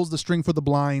 He pulls the string for the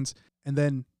blinds. And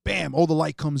then, bam, all the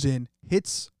light comes in,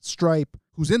 hits Stripe,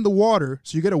 who's in the water.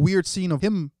 So you get a weird scene of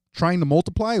him trying to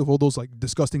multiply with all those like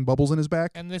disgusting bubbles in his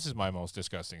back. And this is my most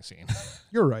disgusting scene.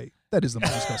 You're right. That is the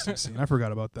most disgusting scene. I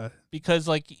forgot about that. Because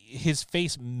like his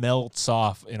face melts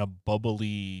off in a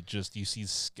bubbly, just you see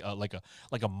like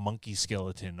a monkey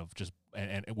skeleton of just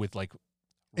and with like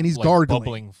and he's like gargling,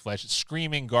 bubbling flesh,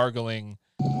 screaming, gargling.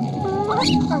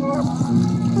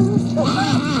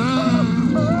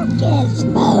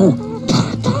 Gizmo.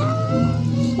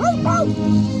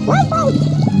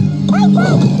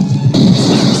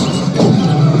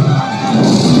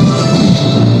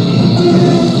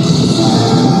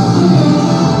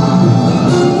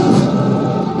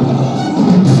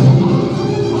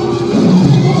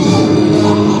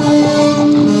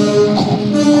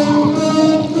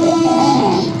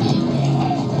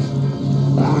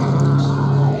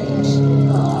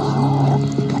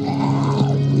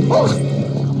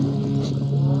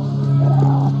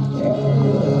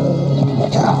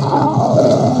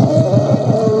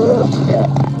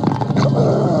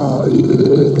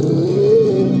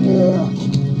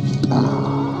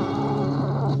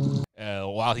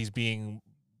 While he's being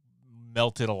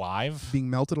melted alive.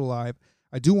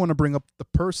 I do want to bring up the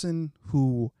person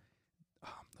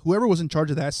whoever was in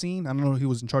charge of that scene. I don't know if he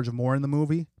was in charge of more in the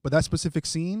movie, but that specific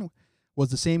scene was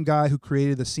the same guy who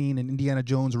created the scene in Indiana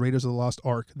Jones Raiders of the Lost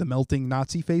Ark, the melting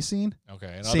Nazi face scene.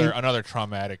 Okay, another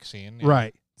traumatic scene. Yeah.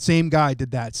 Right. Same guy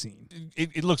did that scene.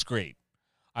 It looks great.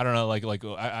 I don't know,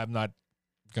 I'm not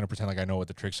gonna pretend like I know what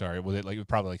the tricks are. Was it like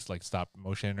probably like stop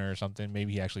motion or something?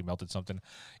 Maybe he actually melted something.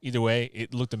 Either way,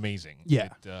 it looked amazing. Yeah,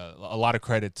 a lot of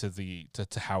credit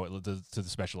to how it looked to the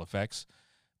special effects.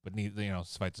 But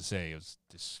suffice to say, it was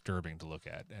disturbing to look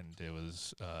at, and it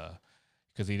was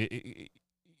because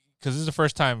this is the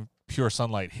first time pure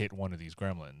sunlight hit one of these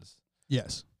gremlins.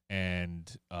 Yes. And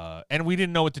we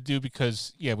didn't know what to do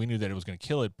because we knew that it was going to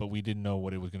kill it, but we didn't know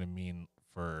what it was going to mean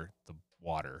for the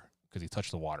water because he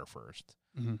touched the water first.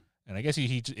 Mm-hmm. And I guess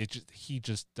he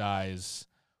just dies.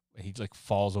 He like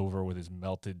falls over with his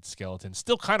melted skeleton,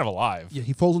 still kind of alive. Yeah,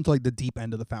 he falls into like the deep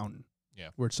end of the fountain. Yeah,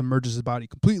 where it submerges his body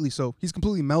completely. So he's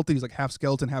completely melted. He's like half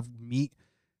skeleton, half meat,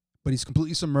 but he's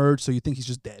completely submerged. So you think he's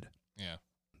just dead. Yeah.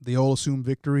 They all assume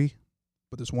victory,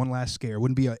 but there's one last scare. It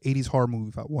wouldn't be an 80s horror movie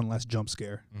without one last jump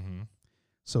scare. Mm-hmm.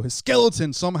 So his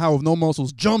skeleton somehow with no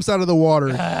muscles jumps out of the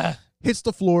water, hits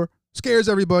the floor, scares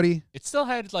everybody. It still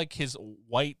had like his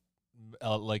white,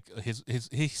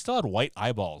 he still had white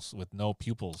eyeballs with no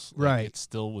pupils. Right. It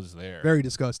still was there. Very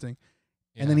disgusting.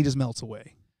 Yeah. And then he just melts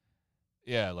away.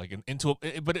 Yeah, like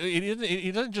but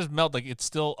it doesn't just melt. Like it's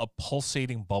still a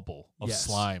pulsating bubble of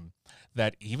slime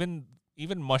that even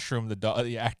Mushroom,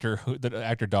 the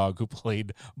actor dog who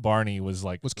played Barney was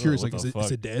curious, like,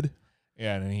 is it dead?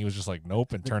 Yeah, and then he was just like,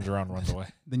 nope, and turns around and runs away.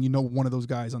 Then one of those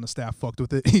guys on the staff fucked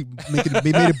with it. They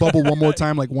made it bubble one more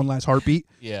time, like one last heartbeat.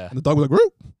 Yeah. And the dog was like,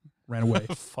 whoop, ran away.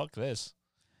 Fuck this.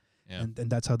 Yeah. And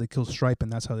that's how they kill Stripe,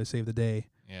 and that's how they save the day.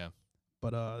 Yeah.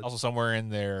 But also somewhere in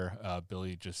there,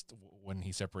 Billy just, when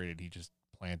he separated, he just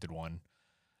planted one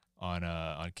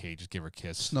on Kate, just give her a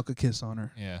kiss. Snuck a kiss on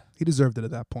her. Yeah. He deserved it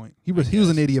at that point. He was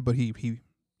an idiot, but he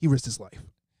risked his life.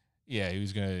 Yeah, he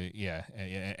was gonna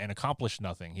and accomplished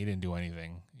nothing. He didn't do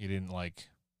anything. He didn't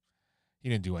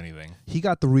do anything. He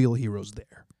got the real heroes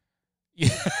there. Yeah.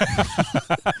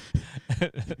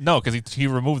 No, because he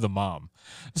removed the mom.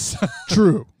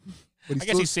 True. But I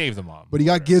guess he saved the mom. But he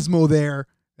got Gizmo there,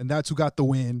 and that's who got the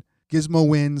win. Gizmo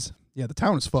wins. Yeah, the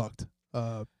town is fucked.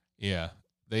 Yeah.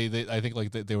 They I think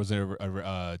like there was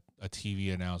a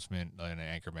TV announcement and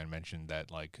an anchorman mentioned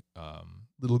that like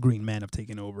little green men have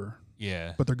taken over.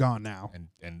 Yeah, but they're gone now. And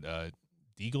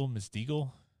Miss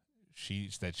Deagle,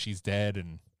 she's dead,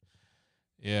 and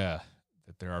that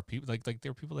there are people like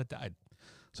there are people that died.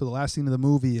 So the last scene of the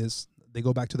movie is they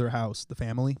go back to their house, the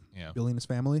family, Billy and his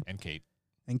family, and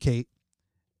Kate,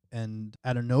 and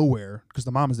out of nowhere, because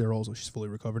the mom is there also, she's fully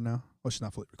recovered now. Well, she's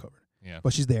not fully recovered. Yeah,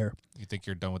 but she's there. You think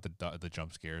you're done with the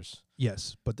jump scares?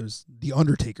 Yes, but there's the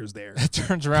Undertaker's there. It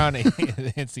turns around,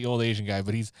 it's the old Asian guy,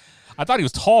 but I thought he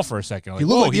was tall for a second. He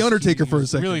looked like the Undertaker for a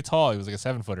second. Really tall. He was like a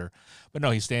 7-footer, but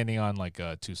no, he's standing on like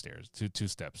two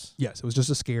steps. Yes, it was just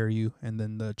to scare you, and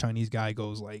then the Chinese guy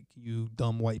goes like, "You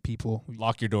dumb white people,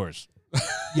 lock your doors."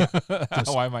 Yeah,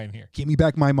 why am I in here? Give me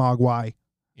back my mogwai.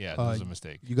 Yeah, that was a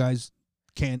mistake. You guys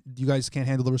you guys can't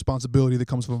handle the responsibility that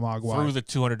comes from a Mogwai. Threw the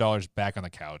 $200 back on the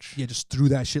couch. Yeah, just threw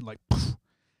that shit like, poof.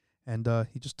 And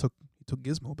he took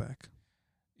Gizmo back.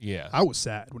 Yeah. I was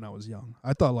sad when I was young.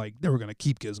 I thought like they were gonna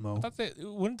keep Gizmo. I thought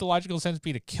wouldn't the logical sense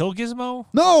be to kill Gizmo?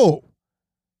 No,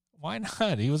 Why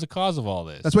not? He was the cause of all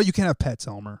this. that's why you can't have pets,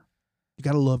 Elmer. You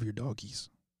gotta love your doggies.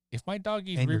 If my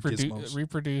doggies And your Gizmos.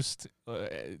 reproduced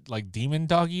like demon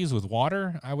doggies with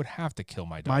water, I would have to kill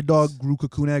my dog. My dog grew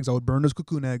cocoon eggs. I would burn those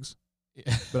cocoon eggs,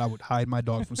 but I would hide my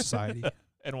dog from society.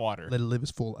 And water. Let it live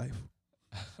its full life.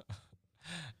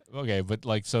 Okay, but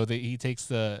like he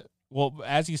takes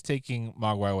as he's taking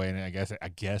Mogwai away, and I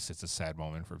guess it's a sad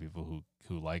moment for people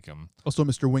who like him. Also,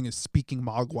 Mr. Wing is speaking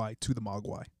Mogwai to the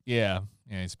Mogwai. Yeah,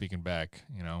 he's speaking back.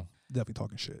 Definitely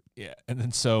talking shit. Yeah, and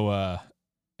then so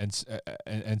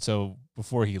and so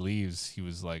before he leaves, he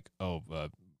was like, "Oh,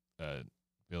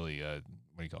 Billy, what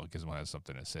do you call it? Gizmo has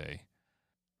something to say."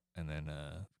 And then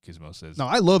Gizmo says, No,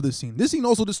 I love this scene. This scene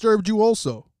also disturbed you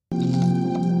also.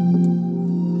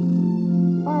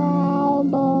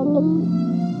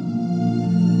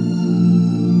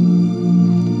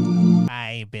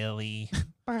 "Hi, Billy."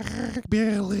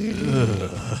 Billy.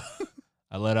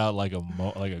 I let out like a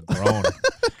groan,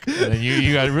 and then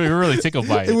you got really tickled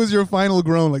by it. It was your final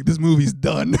groan, like this movie's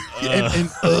done. And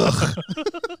ugh.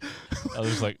 I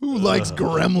was like, Who likes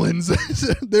Gremlins?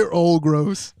 They're all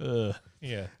gross.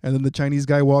 Yeah. And then the Chinese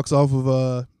guy walks off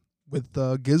of with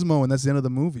Gizmo, and that's the end of the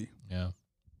movie. Yeah.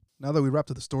 Now that we wrapped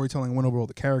up the storytelling and went over all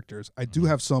the characters, I do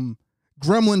have some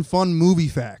Gremlin fun movie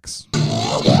facts.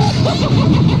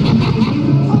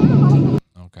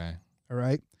 Okay. All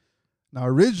right. Now,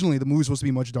 originally, the movie was supposed to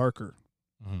be much darker.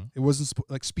 Mm-hmm. It wasn't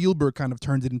like Spielberg kind of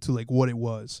turned it into like what it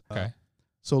was. Okay.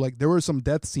 So like there were some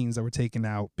death scenes that were taken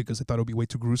out because they thought it would be way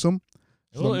too gruesome.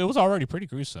 It was already pretty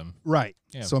gruesome. Right.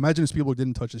 Yeah. So imagine if Spielberg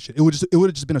didn't touch this shit. It would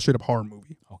have just been a straight up horror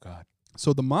movie. Oh God.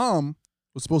 So the mom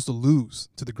was supposed to lose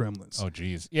to the Gremlins. Oh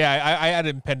geez. Yeah, I had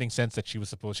an impending sense that she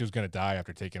was going to die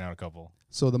after taking out a couple.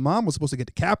 So the mom was supposed to get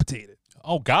decapitated.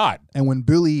 Oh God. And when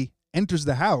Billy enters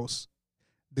the house,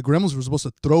 the Gremlins were supposed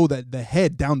to throw the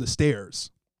head down the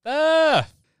stairs. Ah.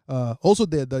 Also,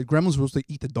 the Gremlins were supposed to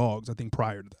eat the dogs, I think,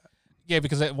 prior to that. Yeah,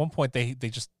 because at one point they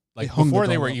just like They hung before the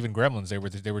they dog were up. even Gremlins,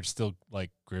 they were still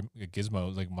like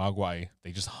Gizmo, like Mogwai.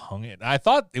 They just hung it. And I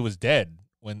thought it was dead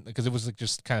because it was like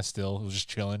just kind of still. It was just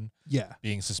chilling. Yeah.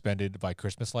 Being suspended by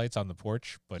Christmas lights on the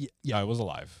porch, but Yeah. no, it was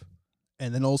alive.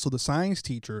 And then also the science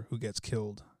teacher who gets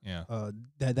killed. Yeah.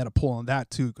 They had a pull on that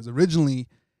too, because originally,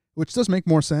 which does make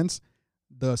more sense,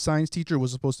 the science teacher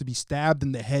was supposed to be stabbed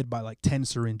in the head by like 10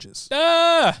 syringes.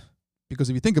 Ah. Because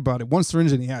if you think about it, one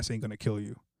syringe in the ass ain't gonna kill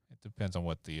you. It depends on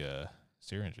what the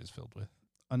syringe is filled with.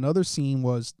 Another scene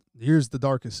was, here's the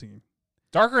darkest scene.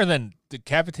 Darker than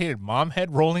decapitated mom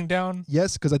head rolling down?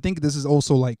 Yes, because I think this is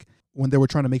also like when they were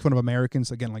trying to make fun of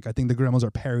Americans. Again, like I think the Gremlins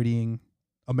are parodying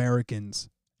Americans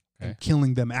and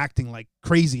killing them, acting like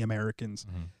crazy Americans.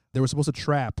 Mm-hmm. They were supposed to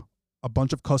trap a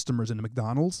bunch of customers in a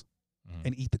McDonald's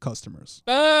and eat the customers.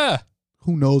 Ah!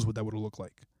 Who knows what that would have looked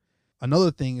like. Another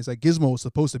thing is that Gizmo was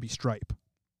supposed to be Stripe.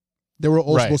 They were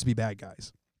all supposed to be bad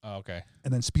guys. Oh, okay.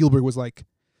 And then Spielberg was like,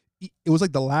 it was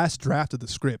like the last draft of the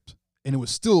script, and it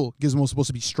was still Gizmo was supposed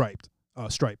to be Stripe.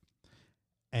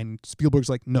 And Spielberg's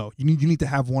like, no, you need to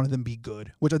have one of them be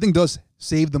good, which I think does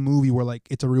save the movie where like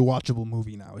it's a rewatchable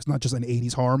movie now. It's not just an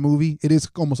 80s horror movie. It is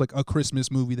almost like a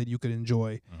Christmas movie that you could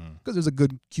enjoy because there's a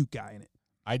good, cute guy in it.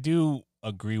 I do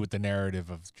agree with the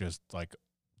narrative of just like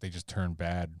they just turn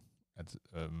bad.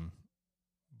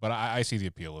 But I see the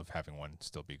appeal of having one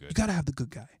still be good. You got to have the good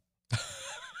guy.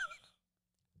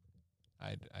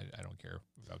 I don't care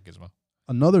about Gizmo.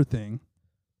 Another thing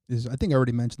is, I think I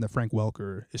already mentioned that Frank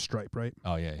Welker is Stripe, right?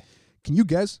 Oh, yeah. Can you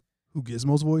guess who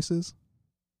Gizmo's voice is?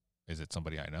 Is it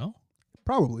somebody I know?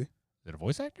 Probably. Is it a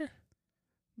voice actor?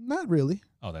 Not really.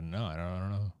 Oh, then no, I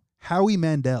don't know. Howie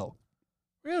Mandel.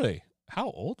 Really? How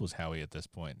old was Howie at this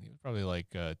point? He was probably like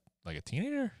a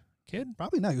teenager, kid?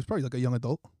 Probably not. He was probably like a young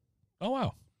adult. Oh,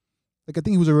 wow. Like, I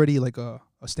think he was already like a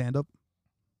stand-up.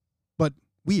 But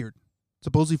weird.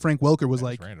 Supposedly Frank Welker was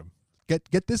like, random.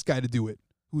 Get this guy to do it,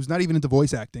 who's not even into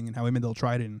voice acting, and Howie Mandel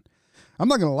tried it. And I'm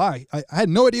not going to lie. I had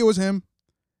no idea it was him.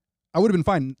 I would have been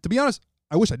fine. To be honest,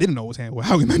 I wish I didn't know it was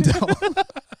Howie Mandel.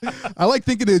 I like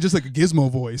thinking it was just like a Gizmo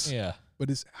voice. Yeah. But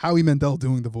it's Howie Mandel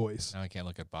doing the voice. Now I can't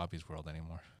look at Bobby's World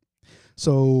anymore.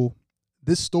 So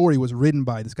this story was written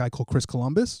by this guy called Chris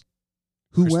Columbus.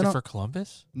 Who went Christopher on?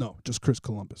 Columbus? No, just Chris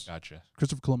Columbus. Gotcha.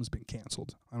 Christopher Columbus has been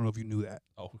canceled. I don't know if you knew that.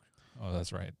 Oh,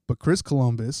 that's right. But Chris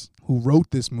Columbus, who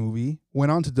wrote this movie,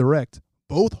 went on to direct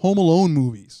both Home Alone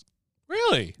movies.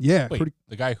 Really? Yeah, Wait, pretty.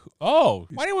 the guy who... Oh,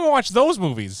 why didn't we watch those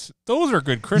movies? Those are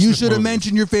good Christmas You should have movies.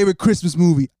 mentioned your favorite Christmas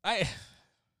movie.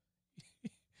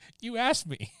 You asked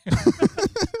me.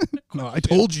 No, I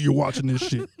told you you're watching this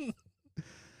shit.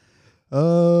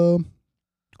 Also,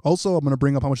 I'm going to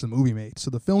bring up how much the movie made. So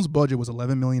the film's budget was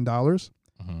 $11 million.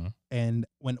 And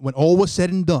when all was said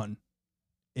and done,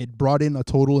 it brought in a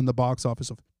total in the box office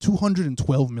of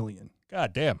 $212 million.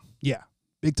 God damn. Yeah,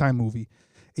 big time movie.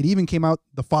 It even came out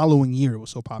the following year. It was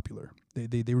so popular.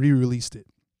 They re-released it.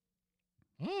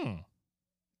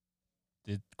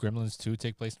 Did Gremlins 2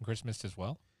 take place in Christmas as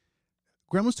well?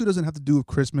 Gremlins 2 doesn't have to do with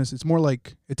Christmas. It's more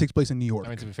like it takes place in New York. I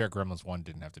mean, to be fair, Gremlins 1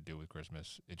 didn't have to do with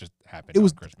Christmas. It just happened on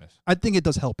Christmas. I think it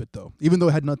does help it, though. Even though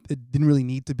it didn't really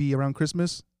need to be around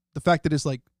Christmas. The fact that it's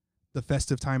like the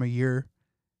festive time of year,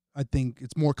 I think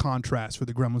it's more contrast for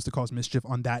the Gremlins to cause mischief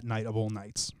on that night of all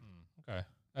nights. Okay,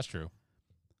 that's true.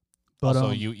 But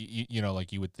also, you know,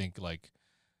 like you would think, like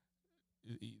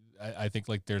I think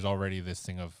like there's already this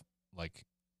thing of like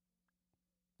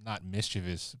not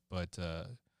mischievous, but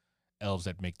elves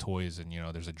that make toys, and you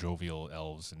know, there's a jovial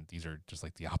elves, and these are just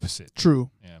like the opposite.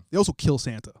 True. Yeah. They also kill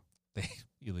Santa. They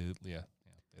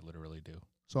literally do.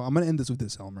 So I'm gonna end this with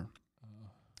this, Elmer.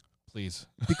 Please.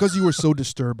 Because you were so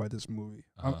disturbed by this movie,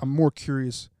 I'm more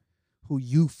curious who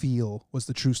you feel was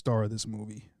the true star of this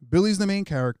movie. Billy's the main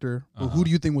character, but who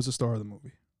do you think was the star of the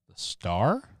movie? The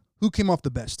star? Who came off the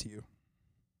best to you?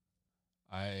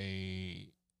 I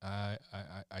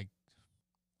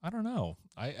don't know.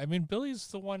 I mean, Billy's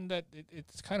the one that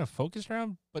it's kind of focused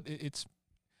around, but it's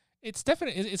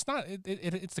definitely it's not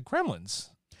it's the Gremlins.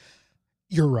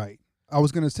 You're right. I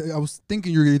was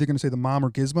thinking you're either gonna say the mom or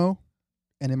Gizmo,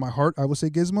 and in my heart I would say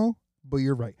Gizmo, but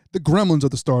you're right. The Gremlins are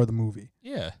the star of the movie.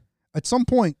 Yeah. At some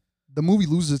point, the movie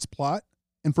loses its plot,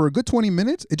 and for a good 20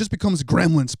 minutes, it just becomes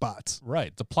Gremlin spots.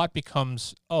 Right. The plot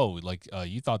becomes,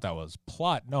 you thought that was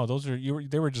plot. No,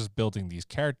 they were just building these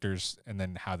characters and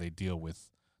then how they deal with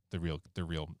the real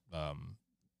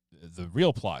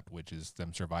plot, which is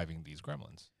them surviving these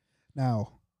gremlins.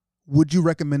 Now, would you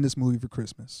recommend this movie for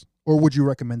Christmas, or would you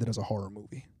recommend it as a horror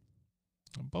movie?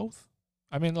 Both.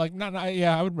 I mean, like,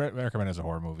 I would recommend it as a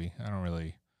horror movie. I don't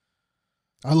really.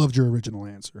 I loved your original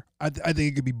answer. I think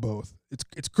it could be both.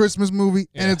 It's Christmas movie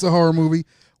and it's a horror movie.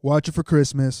 Watch it for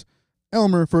Christmas.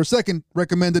 Elmer, for a second,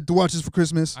 recommended to watch this for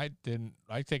Christmas. I didn't.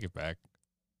 I take it back.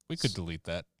 We could delete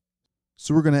that.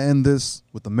 So we're going to end this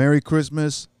with a Merry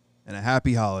Christmas and a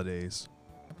Happy Holidays.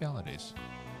 Happy Holidays.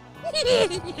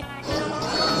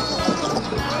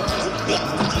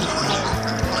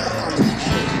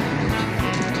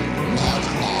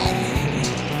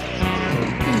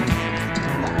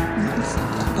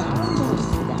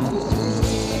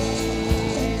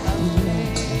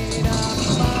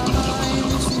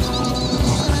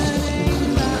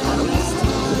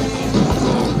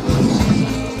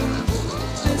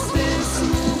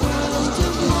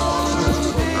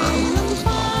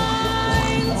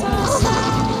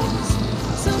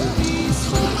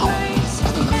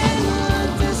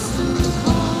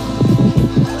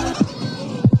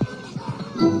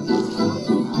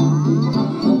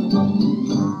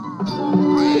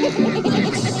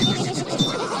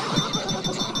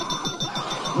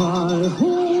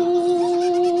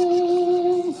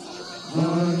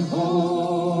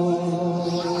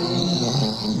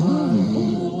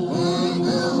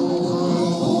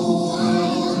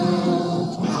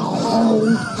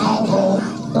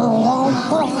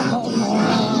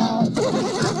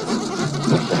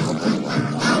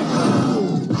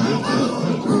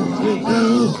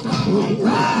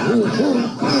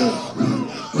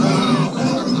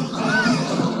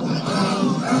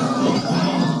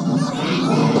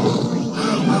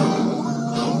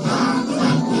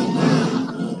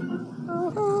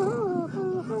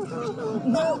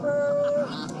 No.